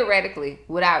 theoretically,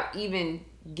 without even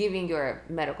giving your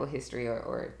medical history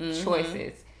or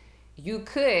choices, you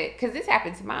could, because this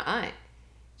happened to my aunt.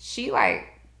 She, like,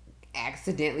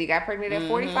 accidentally got pregnant at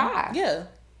 45. Yeah.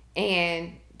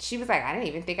 And she was like, I didn't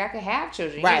even think I could have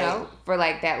children, right. you know, for,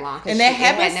 like, that long. And that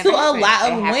happens to a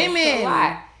lot of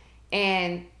women.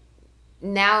 And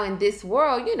now in this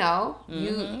world, you know,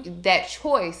 that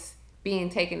choice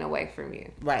being taken away from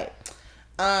you. Right.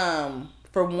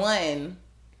 For one,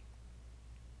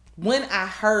 when I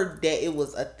heard that it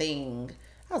was a thing,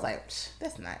 I was like,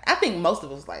 that's not. I think most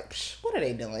of us like, what are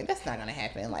they doing? That's not gonna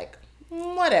happen. Like,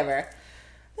 whatever.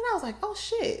 Then I was like, oh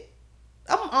shit.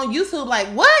 I'm on YouTube like,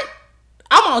 what?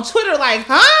 I'm on Twitter like,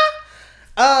 huh?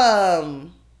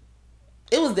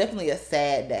 It was definitely a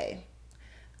sad day.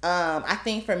 I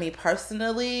think for me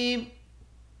personally,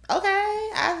 okay,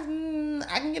 I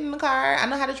can get in the car. I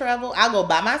know how to travel. I'll go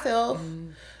by myself.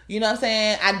 You know what I'm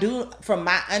saying? I do, from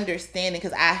my understanding,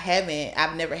 because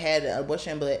I've never had an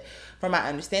abortion, but from my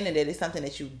understanding that it's something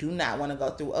that you do not want to go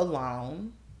through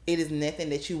alone. It is nothing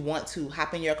that you want to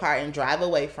hop in your car and drive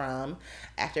away from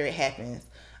after it happens.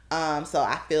 So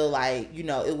I feel like, you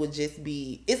know, it would just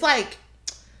be, it's like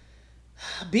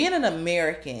being an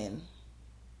American.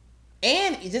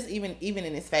 And just even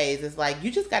in this phase, it's like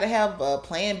you just got to have a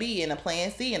plan B and a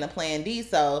plan C and a plan D.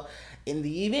 So in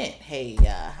the event, hey,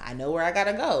 I know where I got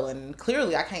to go. And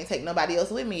clearly I can't take nobody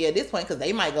else with me at this point because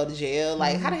they might go to jail.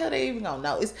 Like, how the hell they even going to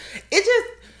know?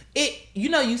 You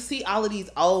know, you see all of these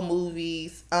old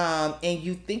movies and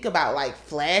you think about like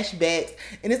flashbacks,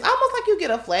 and it's almost like you get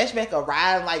a flashback of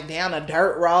riding like down a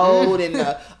dirt road in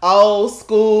the old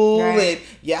school, right. And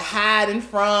you're hiding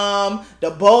from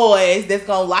the boys that's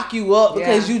gonna lock you up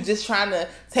because you just trying to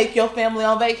take your family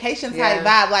on vacation type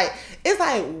vibe. Like, it's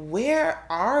like, where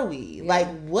are we? Like,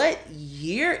 what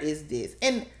year is this?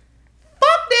 And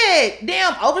fuck that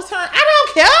damn overturn. I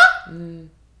don't care.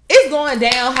 It's going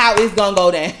down how it's gonna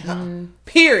go down.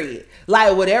 Period.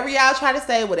 Like, whatever y'all try to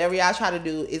say, whatever y'all try to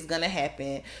do is gonna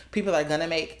happen. People are gonna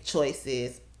make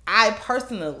choices. I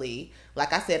personally,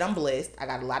 like I said, I'm blessed. I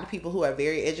got a lot of people who are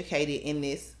very educated in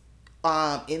this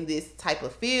type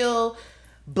of field,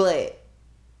 but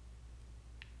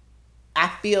I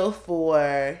feel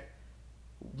for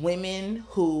women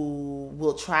who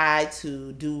will try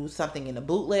to do something in a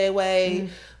bootleg way,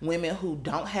 women who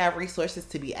don't have resources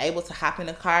to be able to hop in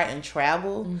a car and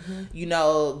travel, you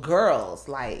know, girls,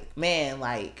 like, man,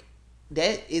 like,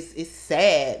 that is, it's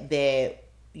sad that,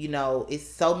 you know, it's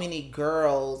so many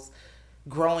girls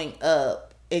growing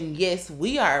up, and yes,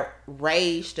 we are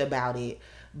raged about it,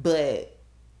 but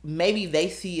maybe they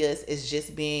see us as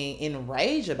just being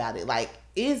enraged about it. Like,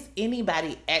 is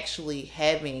anybody actually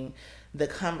having the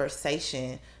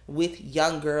conversation with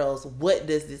young girls? What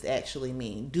does this actually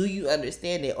mean? Do you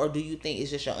understand it, or do you think it's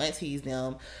just your aunties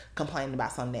them complaining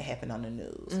about something that happened on the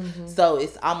news? So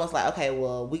it's almost like, okay,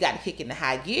 well, we got to kick into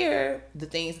high gear the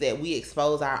things that we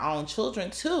expose our own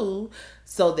children to,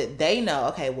 so that they know,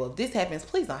 okay, well, if this happens,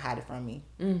 please don't hide it from me.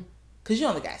 Because you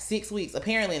only got 6 weeks.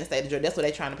 Apparently in the state of Georgia, that's what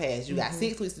they're trying to pass. You got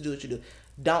 6 weeks to do what you do.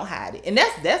 Don't hide it. And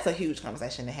that's a huge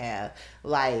conversation to have.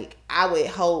 Like, I would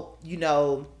hope, you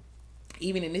know,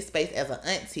 even in this space as an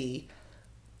auntie,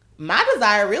 my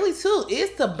desire really too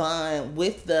is to bond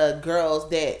with the girls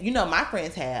that, you know, my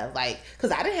friends have. Like,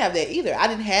 because I didn't have that either. I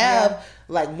didn't have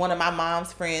like one of my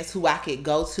mom's friends who I could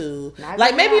go to.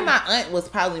 Like, maybe my aunt was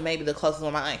probably maybe the closest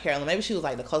one, my Aunt Carolyn. Maybe she was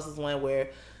like the closest one where,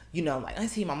 you know, like, I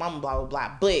see my mama, blah, blah,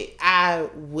 blah. But I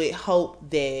would hope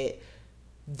that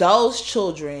those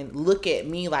children look at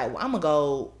me like, well, I'm going to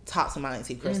go talk to my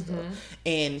auntie Crystal.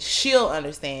 And she'll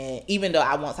understand, even though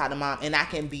I won't talk to mom, and I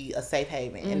can be a safe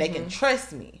haven. And they can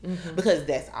trust me because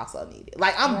that's also needed.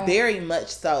 Like, I'm very much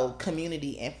so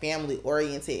community and family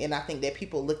oriented. And I think that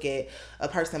people look at a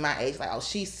person my age like, oh,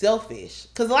 she's selfish.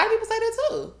 Because a lot of people say that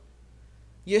too.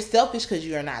 You're selfish because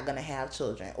you are not going to have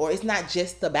children. Or it's not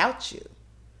just about you.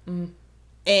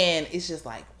 And it's just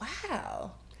like,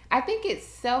 wow. I think it's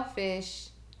selfish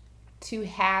to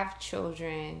have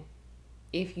children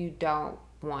if you don't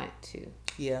want to.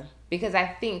 Yeah. Because I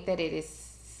think that it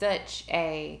is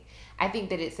I think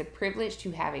that it's a privilege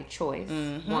to have a choice.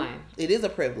 One. It is a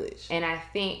privilege. And I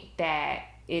think that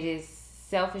it is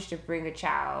selfish to bring a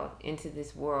child into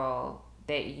this world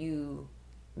that you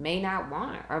may not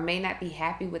want or may not be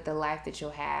happy with the life that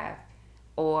you'll have,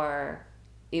 or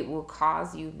it will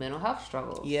cause you mental health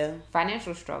struggles,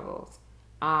 financial struggles,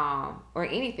 or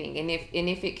anything. And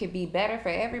if it could be better for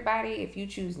everybody, if you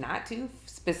choose not to,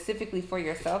 specifically for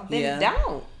yourself, then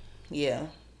don't. Yeah.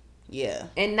 Yeah.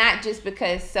 And not just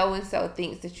because so and so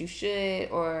thinks that you should,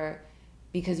 or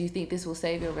because you think this will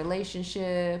save your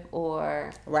relationship,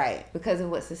 or because of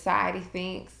what society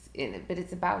thinks. But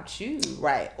it's about you,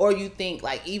 right? Or you think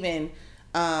like even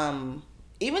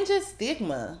just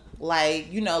stigma,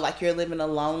 like, you know, like you're living a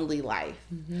lonely life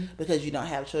because you don't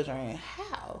have children.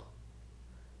 How?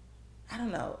 I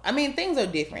don't know. I mean, things are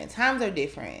different. Times are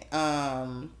different.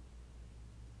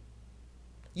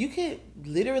 You could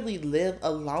literally live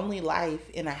a lonely life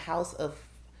in a house of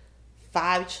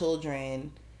 5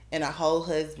 children and a whole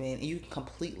husband, and you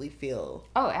completely feel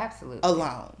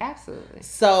alone. Absolutely.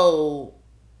 So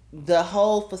the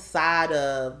whole facade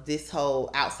of this whole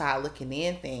outside looking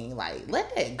in thing, like,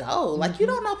 let that go. Like, you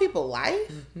don't know people's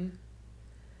life.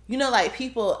 You know, like,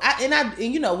 people, and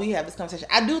you know, we have this conversation.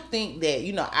 I do think that,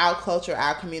 you know, our culture,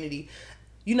 our community,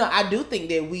 you know, I do think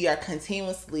that we are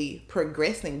continuously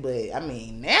progressing, but I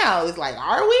mean, now it's like,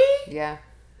 are we? Yeah.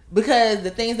 Because the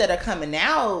things that are coming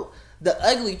out, the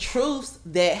ugly truths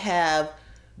that have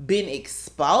been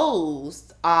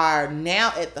exposed are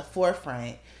now at the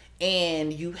forefront.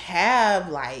 And you have,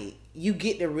 like, you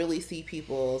get to really see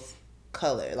people's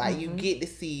color. Like, you get to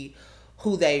see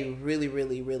who they really,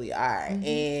 really, really are.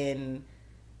 And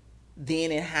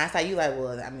then in hindsight, you like,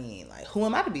 well, I mean, like, who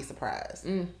am I to be surprised?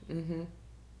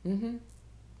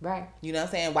 Right. You know what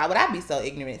I'm saying? Why would I be so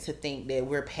ignorant to think that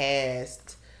we're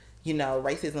past, you know,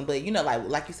 racism? But, you know,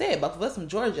 like you said, both of us from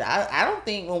Georgia, I don't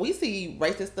think when we see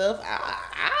racist stuff,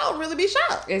 I don't really be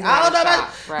shocked. It's I don't know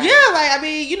about, right. Yeah, like, I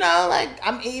mean, you know, like,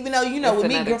 even though, you know,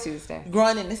 it's with me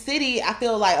growing in the city, I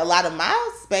feel like a lot of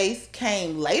my space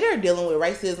came later dealing with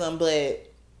racism,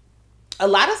 but a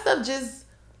lot of stuff just,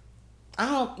 I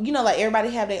don't, you know, like, everybody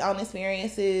have their own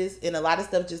experiences, and a lot of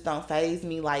stuff just don't faze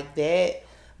me like that.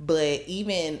 But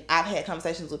even I've had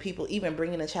conversations with people, even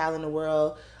bringing a child in the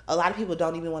world, a lot of people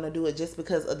don't even want to do it just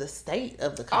because of the state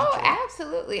of the country. Oh,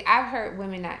 absolutely. I've heard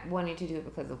women not wanting to do it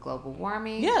because of global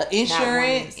warming. Yeah,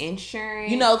 insurance.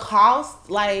 Insurance. You know, cost,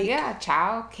 like... Yeah,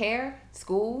 child care,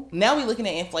 school. Now we're looking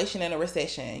at inflation and a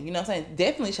recession. You know what I'm saying?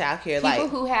 Definitely child care. People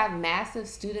who have massive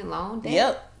student loan debt.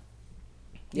 Yep.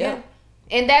 Yeah.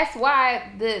 And that's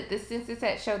why the census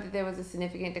had showed that there was a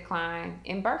significant decline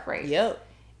in birth rates. Yep.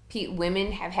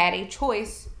 Women have had a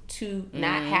choice to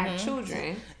not have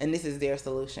children, and this is their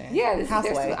solution. Yeah, this is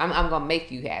their solution. I'm gonna make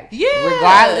you happy,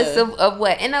 regardless of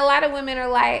what. And a lot of women are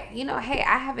like, you know, hey,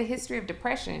 I have a history of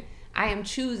depression. I am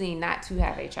choosing not to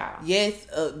have a child. Yes,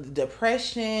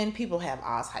 depression. People have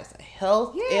all types of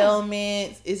health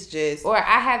ailments. It's just, or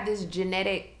I have this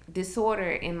genetic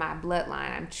disorder in my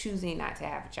bloodline. I'm choosing not to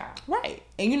have a child. Right,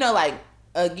 and you know, like,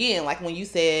 again, like when you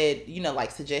said, you know,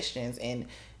 like suggestions and.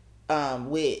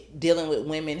 With dealing with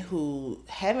women who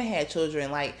haven't had children,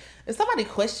 like, if somebody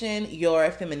question your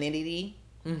femininity,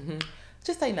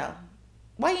 just say no.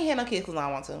 Why you ain't had no kids? Because I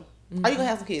don't want to. Are you gonna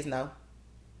have some kids? No.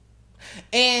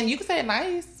 And you can say it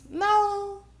nice.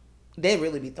 No. They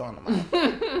really be throwing them out.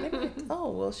 Like,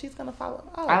 oh, well, she's gonna follow.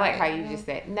 Oh, I like how you just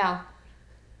said no.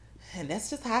 And that's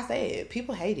just how I say it.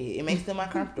 People hate it. It makes them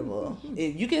uncomfortable.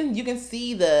 You can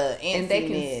see the antsiness. And they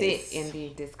can sit in the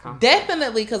discomfort.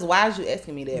 Definitely, because why is you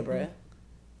asking me that, bruh?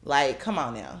 Like, come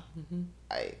on now.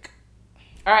 Like,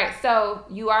 all right, so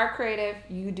you are creative.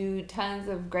 You do tons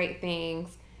of great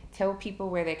things. Tell people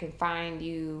where they can find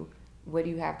you. What do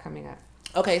you have coming up?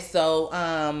 Okay, so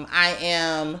I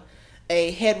am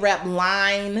a head wrap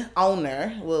line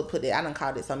owner. We'll put it. I done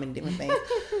called it so many different things.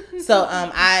 So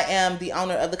I am the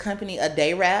owner of the company A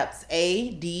Day Wraps.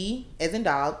 A-D as in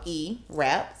dog, E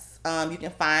Wraps. You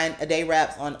can find A Day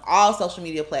Wraps on all social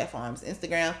media platforms: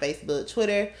 Instagram, Facebook,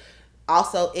 Twitter,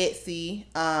 also Etsy.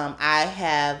 I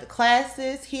have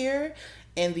classes here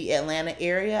in the Atlanta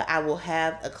area. I will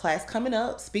have a class coming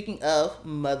up. Speaking of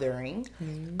mothering,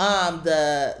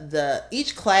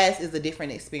 each class is a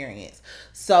different experience.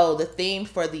 So the theme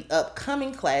for the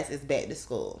upcoming class is back to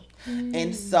school,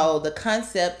 and so the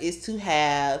concept is to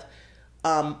have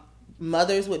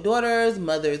mothers with daughters,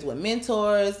 mothers with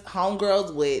mentors,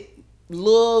 homegirls with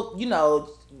little,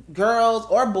 girls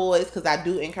or boys, because I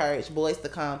do encourage boys to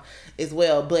come as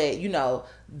well. But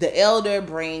the elder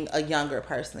bring a younger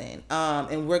person,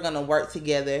 and we're gonna work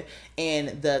together.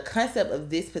 And the concept of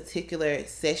this particular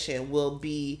session will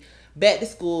be back to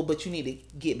school, but you need to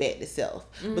get back to self.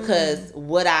 Because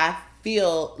what I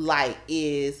feel like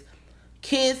is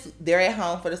kids, they're at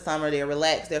home for the summer, they're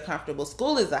relaxed, they're comfortable.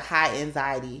 School is a high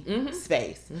anxiety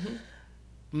space.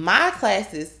 My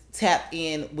classes tap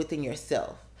in within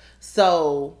yourself.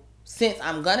 So since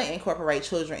I'm going to incorporate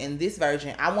children in this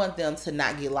version, I want them to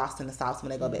not get lost in the sauce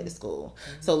when they go back to school.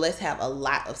 So let's have a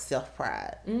lot of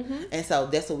self-pride. And so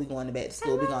that's what we're going to back to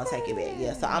school. We're going to take it back.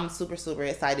 Yeah. So I'm super, super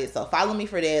excited. So follow me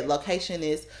for that. Location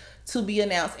is to be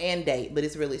announced and date, but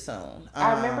it's really soon.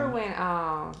 I remember when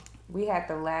we had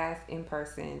the last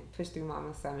in-person Push Through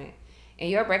Mama Summit. And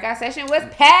your breakout session was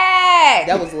packed.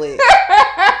 That was lit.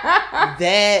 I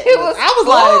was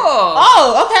like,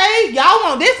 oh, okay, y'all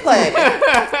want this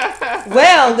class.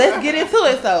 Well, let's get into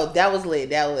it. So that was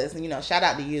lit. That was, shout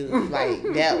out to you. Like,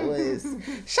 that was,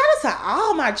 shout out to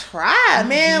all my tribe,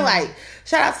 man. Like,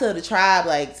 shout out to the tribe,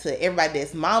 like, to everybody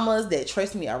that's mamas that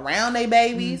trust me around their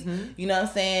babies. You know what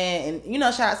I'm saying? And,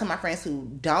 shout out to my friends who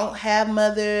don't have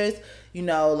mothers. And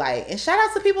shout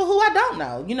out to people who I don't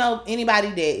know. Anybody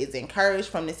that is encouraged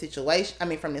from this situation,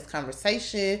 from this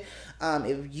conversation.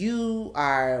 If you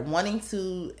are wanting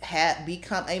to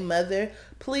become a mother,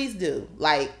 please do.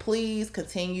 Like, please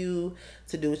continue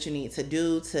to do what you need to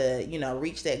do to,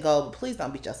 reach that goal. But please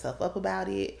don't beat yourself up about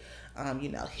it.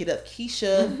 Hit up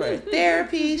Keisha for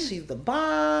therapy. She's the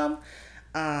bomb.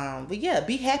 But yeah,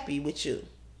 be happy with you.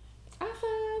 Awesome.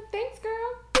 Thanks,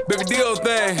 girl. Baby deal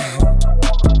thing.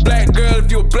 Black girl,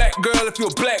 if you're a black girl, if you're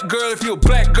a black girl, if you're a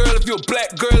black girl, if you're a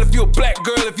black girl, if you're a black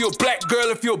girl, if you're a black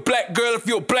girl, if you're a black girl, if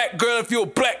you're a black girl, if you're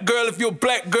a black girl, if you're a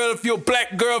black girl, if you're a black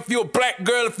girl, if you're a black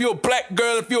girl, if you're a black girl, if you're a black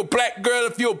girl, if you're a black girl,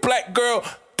 if you're a black girl,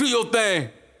 do your thing.